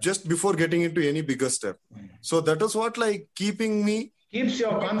just before getting into any bigger step. So that is what like keeping me keeps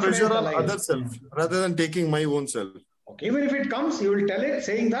your confidence pressure on alive. other self rather than taking my own self. Okay. Even if it comes, you will tell it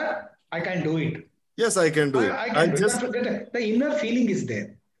saying that I can do it. Yes, I can do it. I can do it. The inner feeling is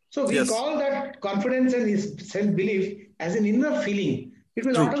there. So we call that confidence and self-belief as an inner feeling. It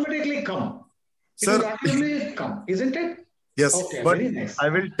will automatically come. It will automatically come, isn't it? Yes, okay, but very nice. I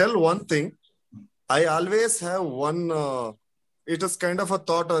will tell one thing. I always have one, it is kind of a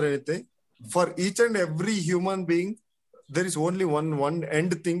thought or anything. For each and every human being, there is only one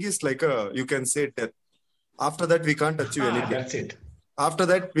end thing is like you can say death. After that, we can't achieve anything. That's it. After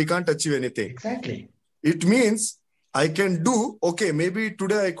that, we can't achieve anything. Exactly. It means I can do, okay, maybe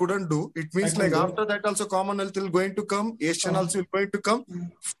today I couldn't do. It means like after that also commonwealth will going to come, Asian also will going to come.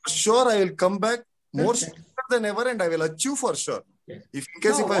 For sure, I will come back more stronger than ever and I will achieve for sure. Yes. If in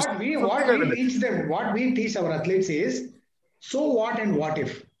case what we teach our athletes is, so what and what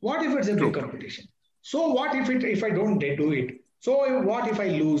if? What if it's a big competition? So what if I don't do it? So what if I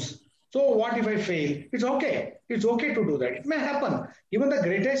lose? So what if I fail? It's okay. It's okay to do that. It may happen. Even the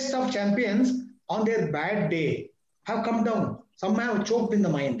greatest of champions on their bad day have come down. Some have choked in the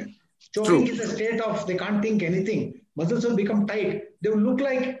mind. Choking is a state of they can't think anything. Muscles will become tight. They will look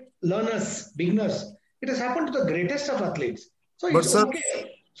like learners, beginners. It has happened to the greatest of athletes. So it's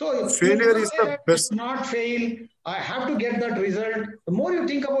okay. So failure is the best. Not fail. I have to get that result. The more you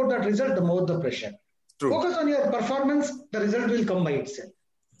think about that result, the more the pressure. Focus on your performance. The result will come by itself.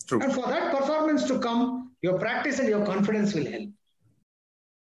 And for that performance to come, your practice and your confidence will help.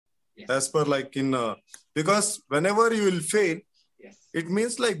 Yes. As per like in, because whenever you will fail, it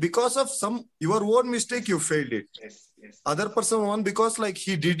means like because of your own mistake, you failed it. Other person won because like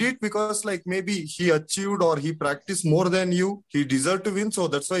he did it because like maybe he achieved or he practiced more than you. He deserved to win. So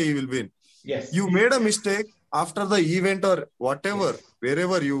that's why he will win. Yes. You made a mistake after the event or whatever,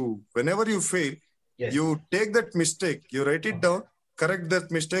 whenever you fail, you take that mistake, you write it down, correct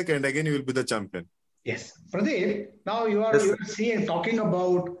that mistake, and again you will be the champion. Yes. Pradeep, now you are talking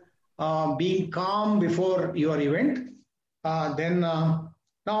about being calm before your event. Now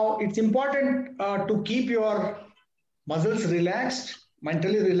it's important to keep your muscles relaxed,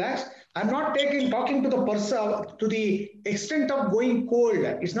 mentally relaxed. I'm not talking to the person to the extent of going cold.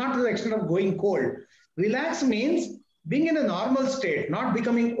 It's not to the extent of going cold. Relax means being in a normal state, not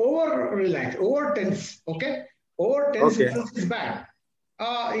becoming over relaxed, over tense. Okay, over tense is bad.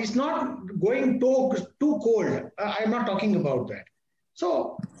 It's not going too cold. I'm not talking about that.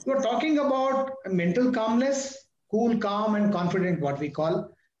 So we're talking about mental calmness, cool, calm, and confident, what we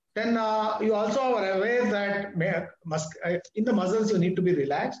call. Then you also are aware that in the muscles you need to be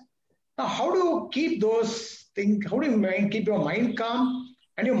relaxed. Now, how do you keep those things? How do you keep your mind calm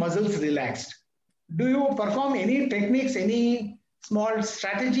and your muscles relaxed? Do you perform any techniques, any small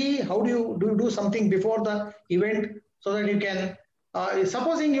strategy? How do you do something before the event so that you can?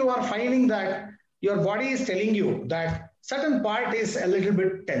 Supposing you are finding that your body is telling you that certain part is a little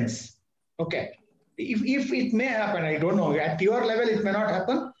bit tense. Okay. If it may happen, I don't know. At your level, it may not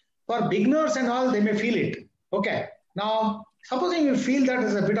happen. For beginners and all, they may feel it. Okay. Now, supposing you feel that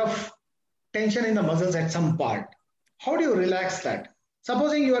there's a bit of tension in the muscles at some part, how do you relax that?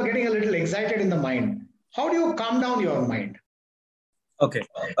 Supposing you are getting a little excited in the mind, how do you calm down your mind? Okay.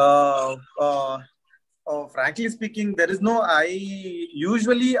 Frankly speaking, there is no.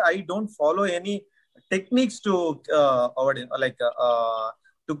 I don't follow any techniques to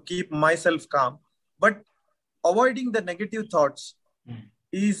to keep myself calm, but avoiding the negative thoughts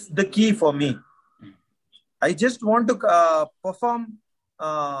is the key for me. I just want to perform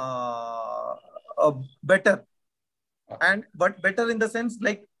better, but better in the sense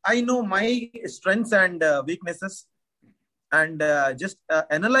like I know my strengths and weaknesses, and just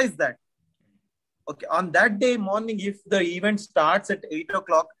analyze that. Okay, on that day morning, if the event starts at 8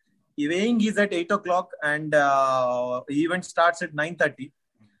 o'clock, weighing is at 8 o'clock, and event starts at 9:30.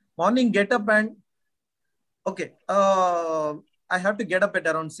 Morning, get up and I have to get up at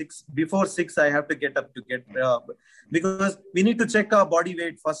around 6. Before 6, I have to get up because we need to check our body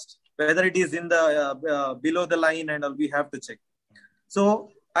weight first, whether it is in the below the line, and we have to check. So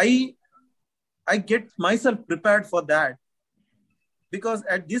I I get myself prepared for that. Because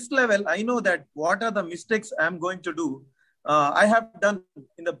at this level, I know that what are the mistakes I'm going to do. I have done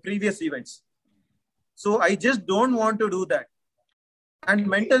in the previous events. So I just don't want to do that. And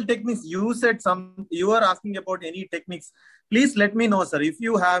mental techniques, you are asking about any techniques. Please let me know, sir, if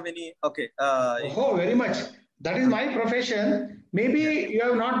you have any. Okay. Oh, very much. That is my profession. Maybe you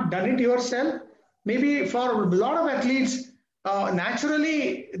have not done it yourself. Maybe for a lot of athletes,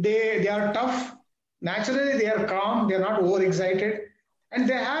 naturally they are tough. Naturally they are calm. They are not overexcited, and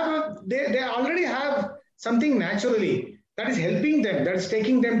they already have something naturally that is helping them. That is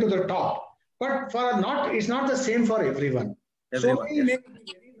taking them to the top. But it's not the same for everyone. So many may be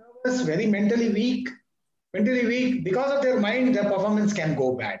very nervous, very mentally weak because of their mind. Their performance can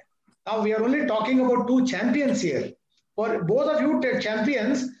go bad. Now we are only talking about two champions here. For both of you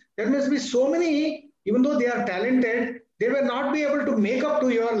champions, there must be so many, even though they are talented, they will not be able to make up to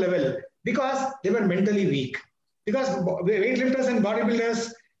your level because they were mentally weak. Because weightlifters and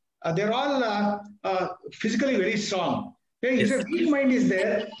bodybuilders, they're all physically very strong. If a weak mind is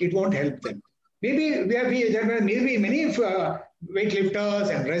there, it won't help them. Maybe there may be many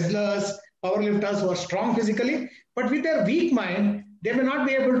weightlifters and wrestlers, powerlifters who are strong physically, but with their weak mind, they may not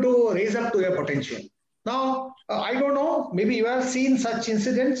be able to raise up to their potential. Now, I don't know, maybe you have seen such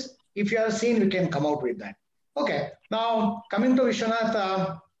incidents. If you have seen, we can come out with that. Okay, now coming to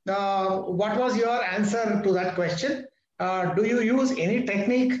Vishwanath, what was your answer to that question? Do you use any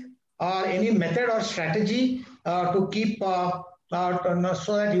technique or any method or strategy to keep so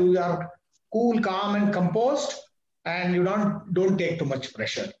that you are cool, calm, and composed, and you don't take too much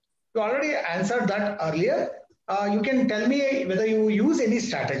pressure? You already answered that earlier. You can tell me whether you use any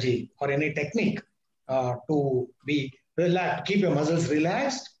strategy or any technique to be relaxed, keep your muscles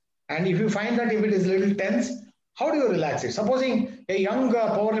relaxed, and if you find that if it is a little tense, how do you relax it? Supposing a young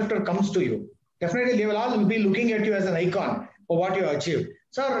powerlifter comes to you, definitely they will all be looking at you as an icon for what you achieved.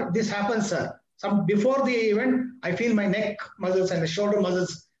 Sir, this happens, sir. Before the event, I feel my neck muscles and the shoulder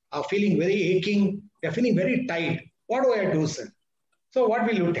muscles are feeling very aching. They're feeling very tight. What do I do, sir? So what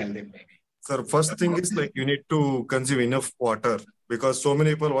will you tell them, maybe? Sir, first thing is like you need to consume enough water, because so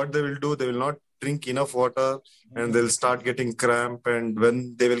many people, what they will do, they will not drink enough water and they'll start getting cramp. And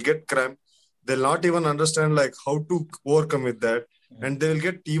when they will get cramp, they'll not even understand like how to overcome with that. And they will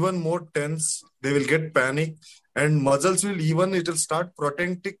get even more tense. They will get panic, and muscles it will start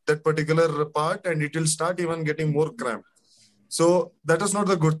protecting that particular part, and it will start even getting more cramp. So that is not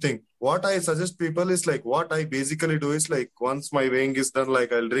the good thing. What I suggest people is like, what I basically do is like, once my weighing is done,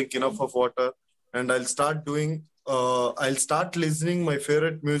 like I'll drink enough of water and I'll start listening my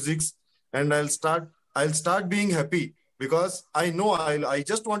favorite musics, and I'll start being happy, because I know I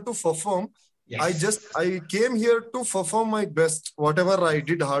just want to perform. Yes. I came here to perform my best. Whatever I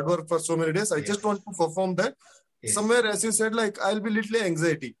did hard work for so many days, I just want to perform that. Yes. Somewhere, as you said, like I'll be little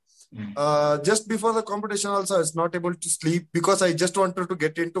anxiety. Just before the competition also, I was not able to sleep because I just wanted to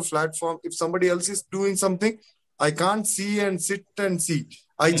get into flat form. If somebody else is doing something, I can't see and sit and see.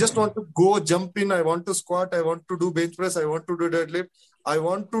 I just want to go jump in. I want to squat. I want to do bench press. I want to do deadlift. I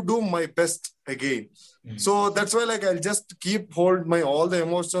want to do my best again. So that's why like I'll just keep hold all the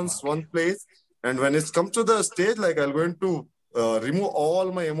emotions one place. And when it comes to the stage, like I'm going to remove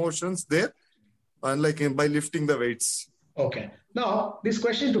all my emotions there, and like by lifting the weights. Okay. Now, this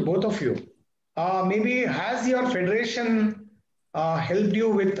question to both of you. Maybe has your federation helped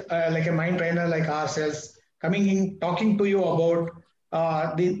you with like a mind trainer like ourselves coming in, talking to you about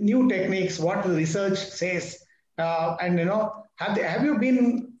the new techniques, what the research says, and have you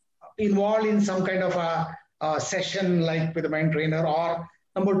been involved in some kind of a session like with a mind trainer? Or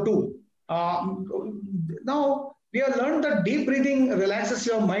number two, now we have learned that deep breathing relaxes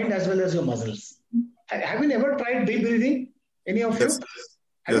your mind as well as your muscles. Have you never tried deep breathing? Any of you?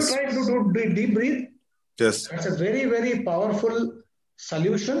 Have you tried to do deep breathe? Yes. That's a very, very powerful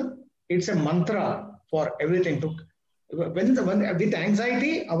solution. It's a mantra for everything. With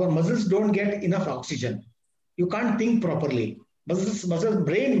anxiety, our muscles don't get enough oxygen. You can't think properly.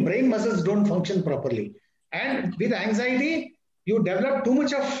 Brain muscles don't function properly. And with anxiety, you develop too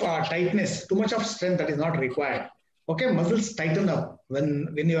much of tightness, too much of strength that is not required. Okay, muscles tighten up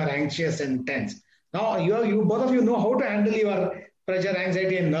when you are anxious and tense. Now, you both of you know how to handle your pressure,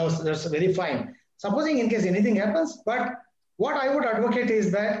 anxiety, and nerves. That's very fine. Supposing in case anything happens, but what I would advocate is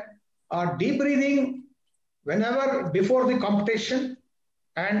that deep breathing whenever before the competition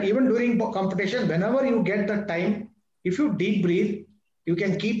and even during competition, whenever you get the time, if you deep breathe, you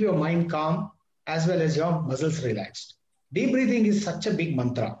can keep your mind calm as well as your muscles relaxed. Deep breathing is such a big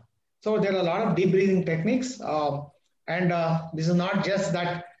mantra. So there are a lot of deep breathing techniques. And this is not just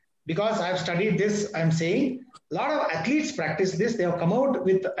that because I've studied this, I'm saying a lot of athletes practice this. They have come out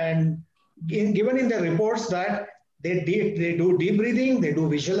with and given in their reports that they do deep breathing, they do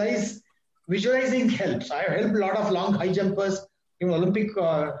visualize. Visualizing helps. I have helped a lot of long high jumpers, even Olympic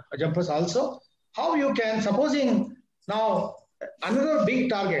jumpers also. How you can, supposing now another big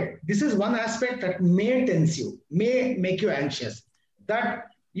target. This is one aspect that may tense you, may make you anxious. That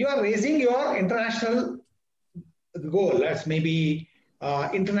you are raising your international goal as maybe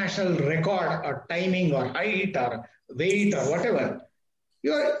international record or timing or height or weight or whatever.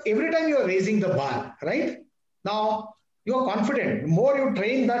 Every time you are raising the bar, right? Now you are confident. The more you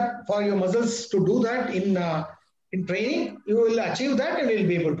train that for your muscles to do that in training, you will achieve that and you will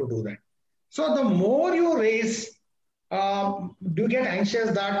be able to do that. So the more you raise, do you get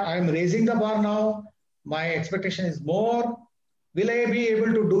anxious that I'm raising the bar now? My expectation is more. Will I be able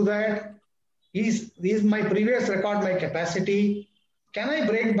to do that? Is my previous record my capacity? Can I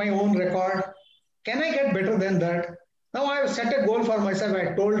break my own record? Can I get better than that? Now I have set a goal for myself.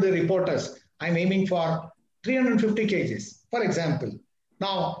 I told the reporters I'm aiming for 350 kgs, for example.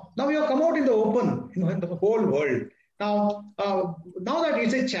 Now we have come out in the open, in the whole world. Now that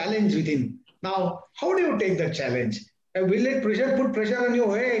it's a challenge within. Now, how do you take that challenge? Will it put pressure on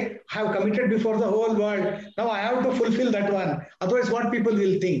you? Hey, I have committed before the whole world. Now I have to fulfill that one. Otherwise, what people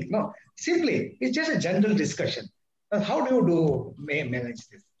will think? No, simply, it's just a general discussion. How do you manage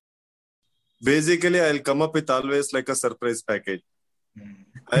this? Basically, I'll come up with always like a surprise package.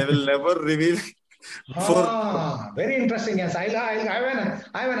 I will never reveal. Very interesting. Yes, I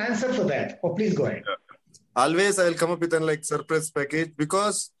have an answer for that. Oh, please go ahead. Always, I'll come up with a surprise package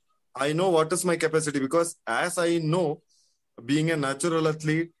because I know what is my capacity. Because as I know, being a natural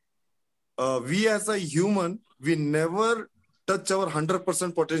athlete, we as a human, we never touch our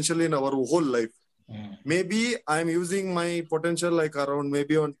 100% potential in our whole life. Maybe I'm using my potential like around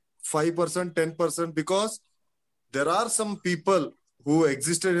maybe on 5%, 10%, because there are some people who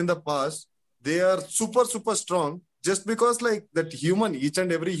existed in the past. They are super, super strong just because like that human, each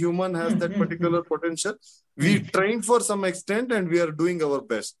and every human has that particular potential. We train for some extent and we are doing our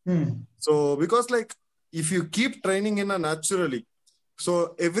best. So because like if you keep training in a naturally,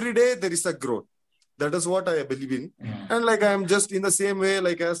 so every day there is a growth. That is what I believe in. And like I am just in the same way,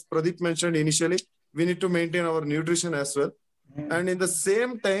 like as Pradeep mentioned initially, we need to maintain our nutrition as well. And in the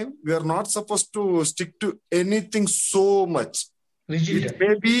same time, we are not supposed to stick to anything so much. It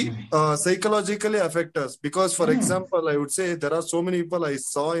may be psychologically affect us because, for example, I would say there are so many people I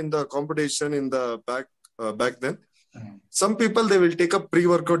saw in the competition in the back then. Some people, they will take a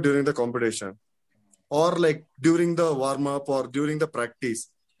pre-workout during the competition or like during the warm-up or during the practice.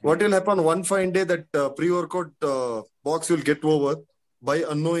 What will happen one fine day that pre-workout box will get over by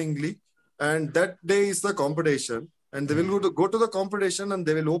unknowingly, and that day is the competition, and they will go to the competition and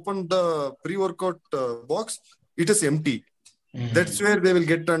they will open the pre-workout box. It is empty. That's where they will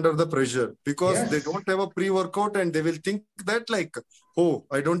get under the pressure because they don't have a pre-workout and they will think that like, oh,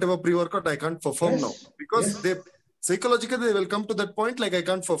 I don't have a pre-workout, I can't perform now. Because they psychologically they will come to that point like I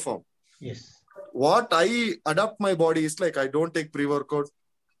can't perform. What I adapt my body is like I don't take pre-workout.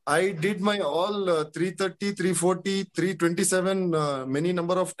 I did my all 330, 340, 327 many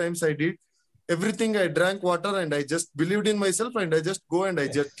number of times I did. Everything I drank water and I just believed in myself and I just go and I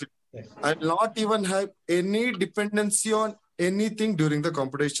just I'll not even have any dependency on anything during the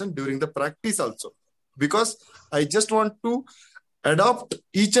competition, during the practice also. Because I just want to adopt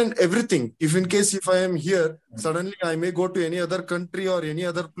each and everything. If in case if I am here, suddenly I may go to any other country or any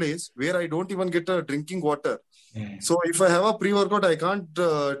other place where I don't even get a drinking water. So if I have a pre-workout, I can't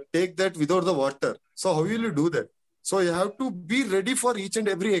take that without the water. So how will you do that? So you have to be ready for each and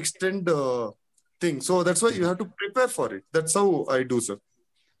every extent thing. So that's why you have to prepare for it. That's how I do, sir.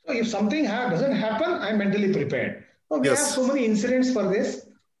 So if something doesn't happen, I'm mentally prepared. So we have so many incidents for this.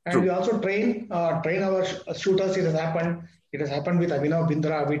 And we also train our shooters. It has happened. It has happened with Abhinav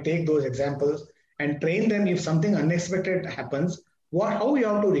Bindra. We take those examples and train them. If something unexpected happens, how you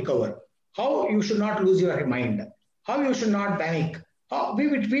have to recover, how you should not lose your mind, how you should not panic. How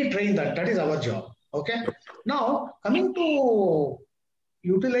we train that. That is our job. Okay. Now coming to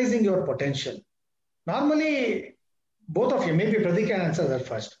utilizing your potential. Normally, both of you, maybe Pradeep can answer that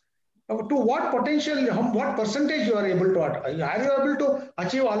first. To what potential, what percentage you are able to, are you able to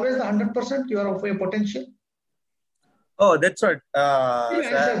achieve always the 100% your potential? Oh, that's right.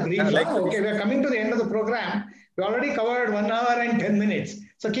 Okay, we are coming to the end of the program. We already covered 1 hour and 10 minutes.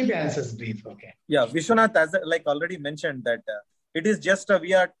 So keep your answers brief. Okay. Yeah, Vishwanath, as like already mentioned that it is just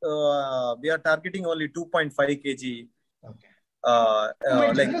we are targeting only 2.5 kg. Okay.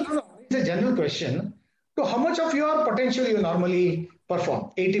 It's a general question. So how much of your potential you normally perform?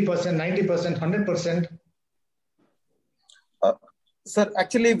 80%, 90%, 100%? Sir,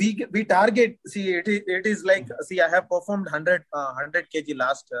 actually, we target. See, it is like, see, I have performed 100 kg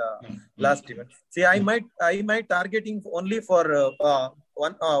last event. See, I might targeting only for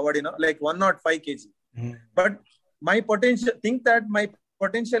one like 105 kg. But my potential, think that my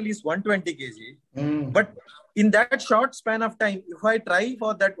potential is 120 kg. But in that short span of time, if I try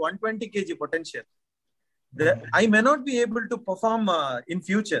for that 120 kg potential, I may not be able to perform in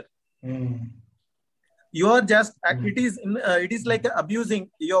future. You are just, it is like abusing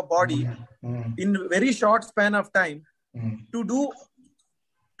your body in very short span of time to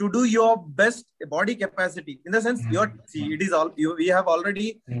do your best body capacity. In the sense, it is all, we have already,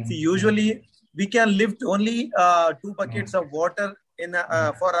 usually we can lift only 2 buckets of water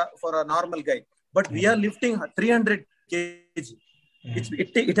for a normal guy, but we are lifting 300 kg.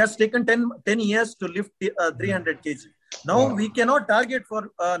 It has taken 10 years to lift 300 kg. Now we cannot target for,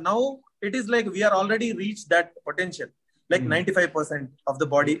 now it is like we are already reached that potential, like 95% of the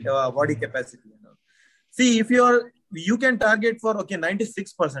body capacity. See, if you can target for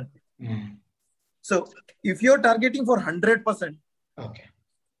 96%. So if you're targeting for 100%,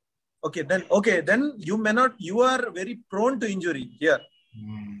 then you may not. You are very prone to injury here.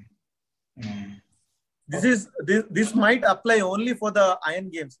 This might apply only for the iron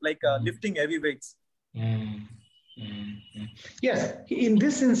games, like lifting heavy weights. Yes, in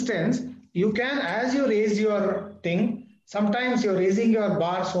this instance, you can, as you raise your thing, sometimes you're raising your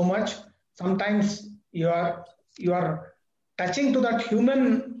bar so much, sometimes you are touching to that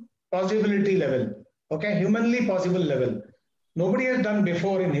human possibility level, humanly possible level. Nobody has done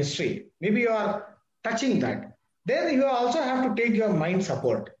before in history. Maybe you are touching that. Then you also have to take your mind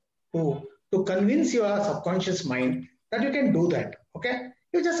support to convince your subconscious mind that you can do that.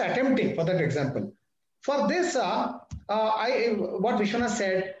 You're just attempting for that example. For this, what Vishwanath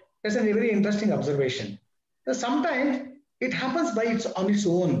said is a very interesting observation. Sometimes it happens on its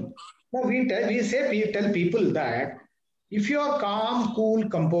own. Now we tell people that if you are calm, cool,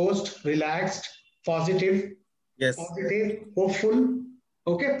 composed, relaxed, positive, hopeful,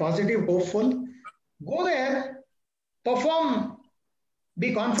 positive, hopeful, go there, perform,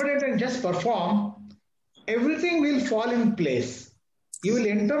 be confident and just perform. Everything will fall in place. You will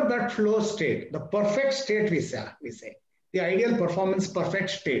enter that flow state, the perfect state we say, the ideal performance perfect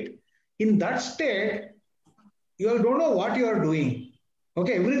state. In that state, you don't know what you are doing.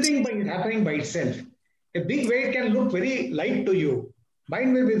 Everything is happening by itself. A big weight can look very light to you.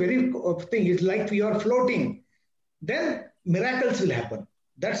 Mind will be very thing. It's like you are floating. Then miracles will happen.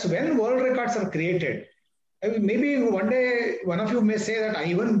 That's when world records are created. Maybe one day one of you may say that I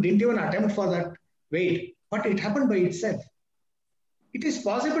didn't even attempt for that weight, but it happened by itself. It is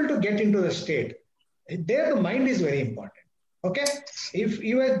possible to get into the state. There, the mind is very important. If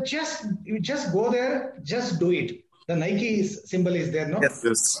you just go there, just do it. The Nike symbol is there, no?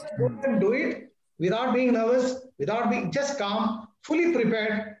 Yes. Go and do it without being nervous, without being just calm, fully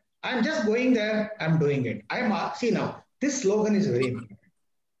prepared. I'm just going there. I'm doing it. See now. This slogan is very important.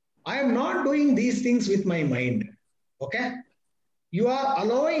 I am not doing these things with my mind. You are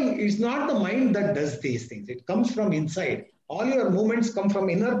allowing. It's not the mind that does these things. It comes from inside. All your movements come from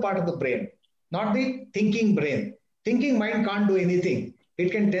inner part of the brain, not the thinking brain. Thinking mind can't do anything.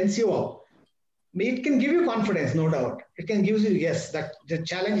 It can tense you up. It can give you confidence, no doubt. It can give you, yes, that the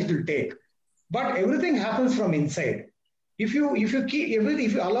challenge it will take. But everything happens from inside. If you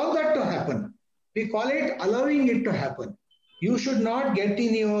allow that to happen, we call it allowing it to happen. You should not get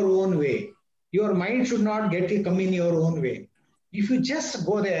in your own way. Your mind should not come in your own way. If you just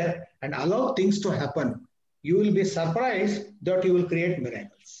go there and allow things to happen, you will be surprised that you will create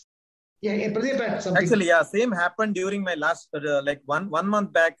miracles. Pradeep had something. Actually, same happened during my last, like one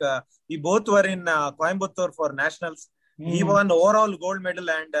month back. We both were in Coimbatore for nationals. He won overall gold medal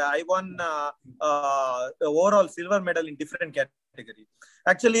and I won the overall silver medal in different category.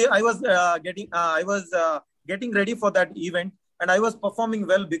 Actually, I was getting ready for that event and I was performing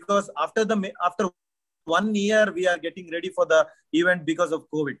well because after 1 year we are getting ready for the event because of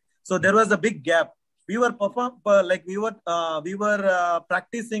COVID. So there was a big gap. We were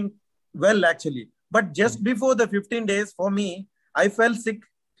practicing well actually, but just before the 15 days for me, I fell sick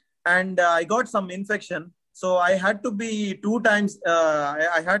and I got some infection. So I had to be 2 times.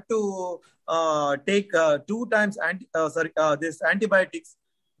 I had to take 2 times this antibiotics.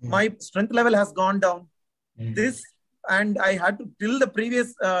 My strength level has gone down. And I had to till the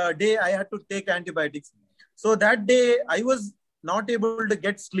previous day I had to take antibiotics. So that day I was not able to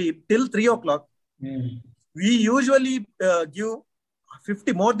get sleep till 3 o'clock. We usually give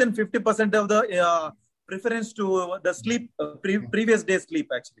more than 50% of the preference to the sleep, previous day's sleep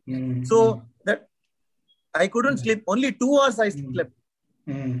actually. Mm. So that I couldn't sleep. Only 2 hours I slept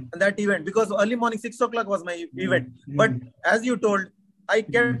Mm. in that event because early morning 6 o'clock was my event. But as you told, I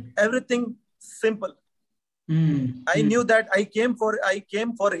kept everything simple. I knew that I came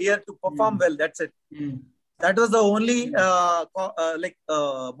for here to perform well. That's it. That was the only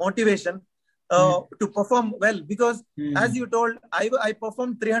motivation to perform well, because as you told, I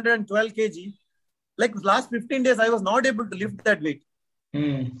performed 312 kg. Like last 15 days, I was not able to lift that weight.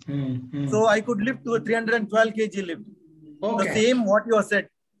 So I could lift to a 312 kg lift. Okay. The same what you have said.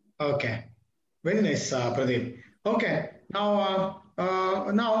 Okay. Very nice, Pradeep. Okay. Now,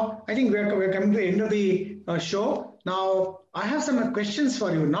 now I think we're coming to the end of the show. Now, I have some questions for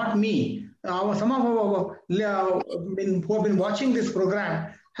you, not me. Some of who have been watching this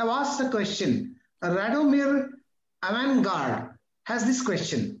program have asked a question. Radomir Avantgarde has this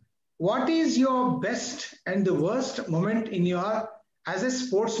question. What is your best and the worst moment in your, as a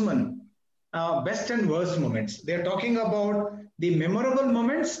sportsman, best and worst moments? They're talking about the memorable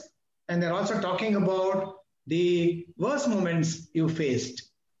moments, and they're also talking about the worst moments you faced.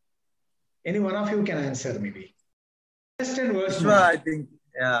 Any one of you can answer, maybe. Best and worst Vishwa, moments. I think,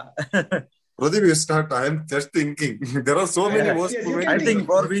 yeah. Pradeep, you start. I am just thinking. There are so many worst moments. I think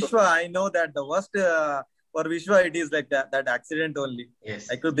for Vishwa, I know that the worst for Vishwa, it is like that accident only. Yes.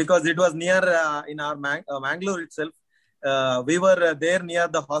 Because it was near in our Mangalore itself. We were there near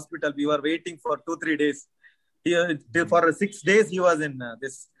the hospital. We were waiting for 2-3 days. For 6 days, he was in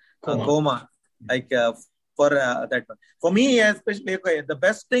this coma. Like for that one. For me, especially, the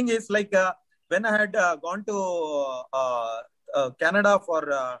best thing is like when I had gone to Canada for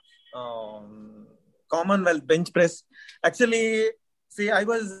commonwealth bench press. Actually, see, I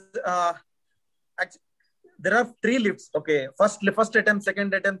was there are 3 lifts. Okay, first attempt,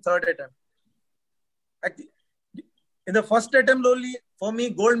 second attempt, third attempt. Actually, in the first attempt only, for me,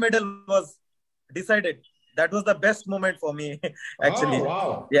 gold medal was decided. That was the best moment for me, actually. Oh,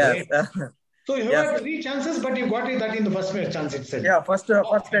 wow. Yes. So you had 3 chances, but you got that in the first chance itself. Yeah, first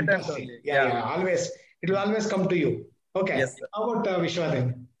attempt only. Yeah. Always, it will always come to you. Okay. Yes, sir. How about Vishwa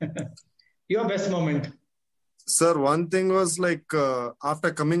then? Your best moment? Sir, one thing was like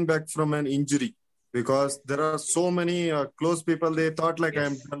after coming back from an injury, because there are so many close people, they thought like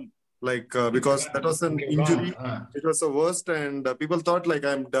I'm done. Like because that was an injury, it was the worst, and people thought like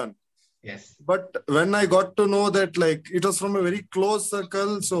I'm done. Yes. But when I got to know that like it was from a very close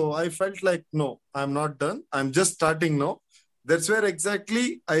circle, so I felt like, no, I'm not done. I'm just starting now. That's where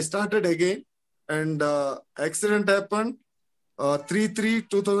exactly I started again. And accident happened. 3-3,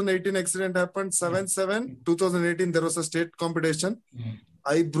 2018 accident happened. 7-7, 2018, there was a state competition.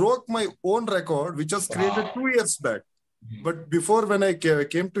 I broke my own record, which was created 2 years back. But before, when I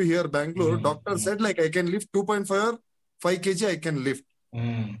came to here, Bangalore, doctor said like I can lift 2.5 kg, I can lift.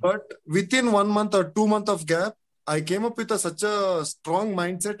 But within 1 month or 2 months of gap, I came up with such a strong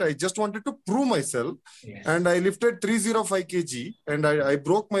mindset. I just wanted to prove myself. Yes. And I lifted 305 kg and I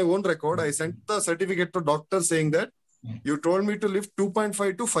broke my own record. I sent the certificate to doctor saying that you told me to lift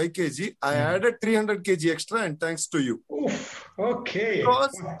 2.5 to 5 kg. I added 300 kg extra, and thanks to you. Oof, okay.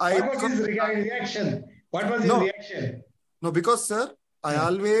 What was his reaction? What was his reaction? No, because sir, I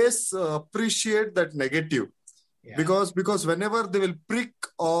always appreciate that negative. Yeah. Because whenever they will prick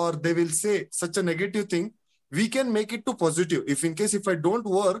or they will say such a negative thing, we can make it to positive. If in case if I don't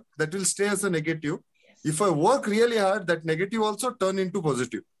work, that will stay as a negative. Yes. If I work really hard, that negative also turn into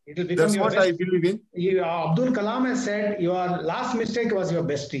positive. That's what I believe in. Abdul Kalam has said your last mistake was your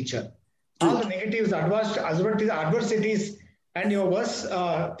best teacher. True. All the negatives, adversities, and your worst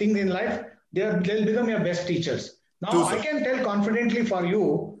things in life, they'll become your best teachers. Now, true, I can tell confidently for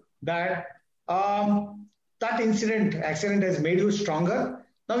you that that accident has made you stronger.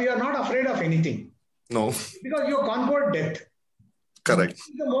 Now you are not afraid of anything. No. Because you conquered death. Correct. This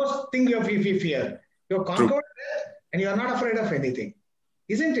is the most thing you fear. You conquered death and you are not afraid of anything.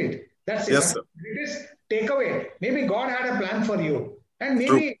 Isn't it? That's it. Yes, sir. It is takeaway. Maybe God had a plan for you. And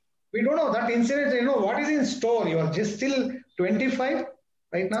maybe, we don't know, that incident, what is in store? You are just still 25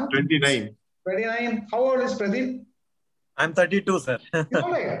 right now? 29. 29. How old is Pradeep? I'm 32, sir.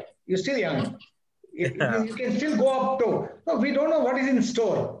 You're still young. You can still go up to. No, we don't know what is in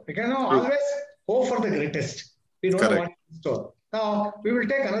store. We can always hope for the greatest. We don't know what is in store. Now, we will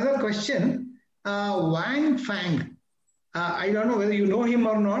take another question. Wang Fang. I don't know whether you know him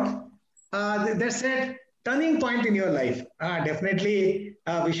or not. They said, turning point in your life. Definitely,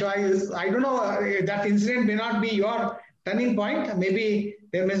 Vishwa, I don't know, that incident may not be your turning point. Maybe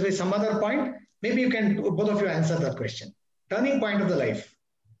there may be some other point. Maybe you can, both of you answer that question. Turning point of the life.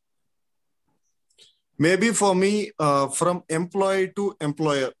 Maybe for me, from employee to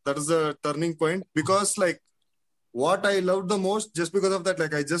employer, that is the turning point, because like what I loved the most, just because of that,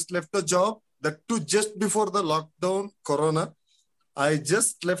 like I just left the job, that too just before the lockdown corona. I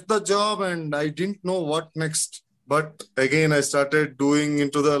just left the job and I didn't know what next. But again, I started doing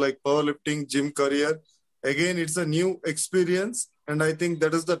into the like powerlifting gym career. Again, it's a new experience, and I think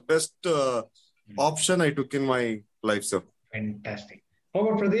that is the best option I took in my life, sir. Fantastic. How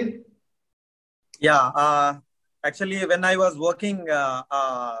about Pradeep? Yeah, actually, when I was working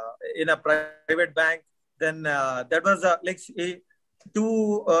in a private bank, then that was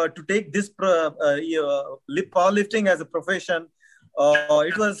to take this powerlifting as a profession.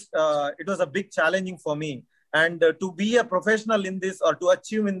 It was a big challenging for me, and to be a professional in this or to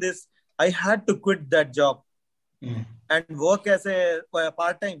achieve in this, I had to quit that job and work as a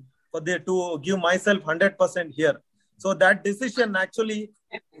part time to give myself 100% here. So that decision actually,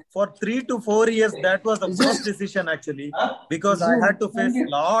 for 3 to 4 years, that was the worst decision actually, because I had to face a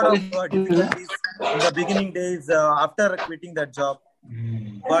lot of difficulties in the beginning days after quitting that job.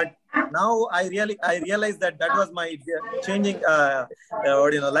 But now I realize that was my changing,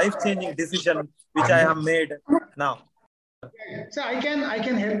 life-changing decision which I have made now. So I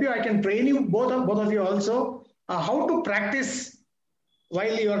can help you. I can train you both of you also how to practice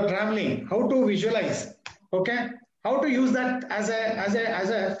while you are traveling. How to visualize. Okay, how to use that as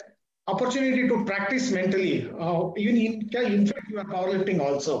a opportunity to practice mentally. Even in fact, you are powerlifting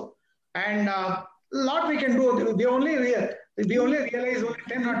also, and a lot we can do. We only realize only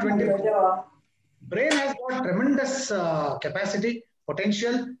 10 or 20. Brain has got tremendous capacity,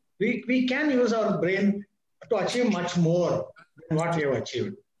 potential. We can use our brain to achieve much more than what we have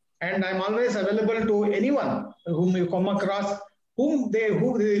achieved. And I'm always available to anyone whom you come across, who they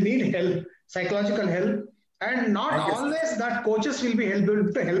need help, psychological help, and not always that coaches will be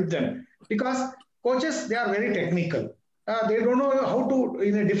able to help them, because coaches, they are very technical. They don't know how to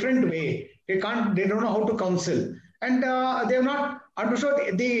in a different way. They don't know how to counsel, and they have not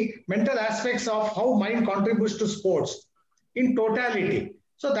understood the mental aspects of how mind contributes to sports in totality.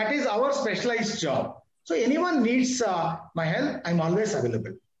 So that is our specialized job. So anyone needs my help, I'm always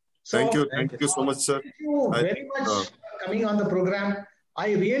available. So Thank you so much, sir. Thank you very much for coming on the program.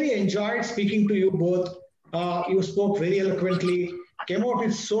 I really enjoyed speaking to you both. You spoke very eloquently, came out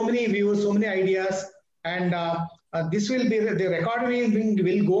with so many views, so many ideas, and this will be the recording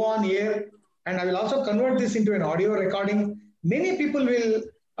will go on air, and I will also convert this into an audio recording. Many people will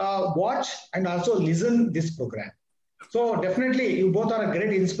watch and also listen this program. So definitely, you both are a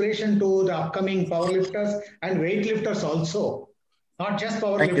great inspiration to the upcoming powerlifters and weightlifters also. Not just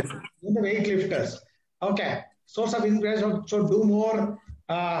powerlifters, even the weightlifters. Okay, source of inspiration. So do more,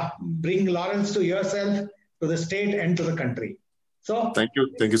 bring laurels to yourself, to the state, and to the country. So thank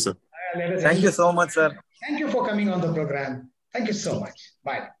you, sir. Thank you so much, sir. Thank you for coming on the program. Thank you so much.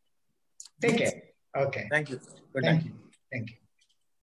 Bye. Take care. Okay. Thank you. Thank you. Thank you.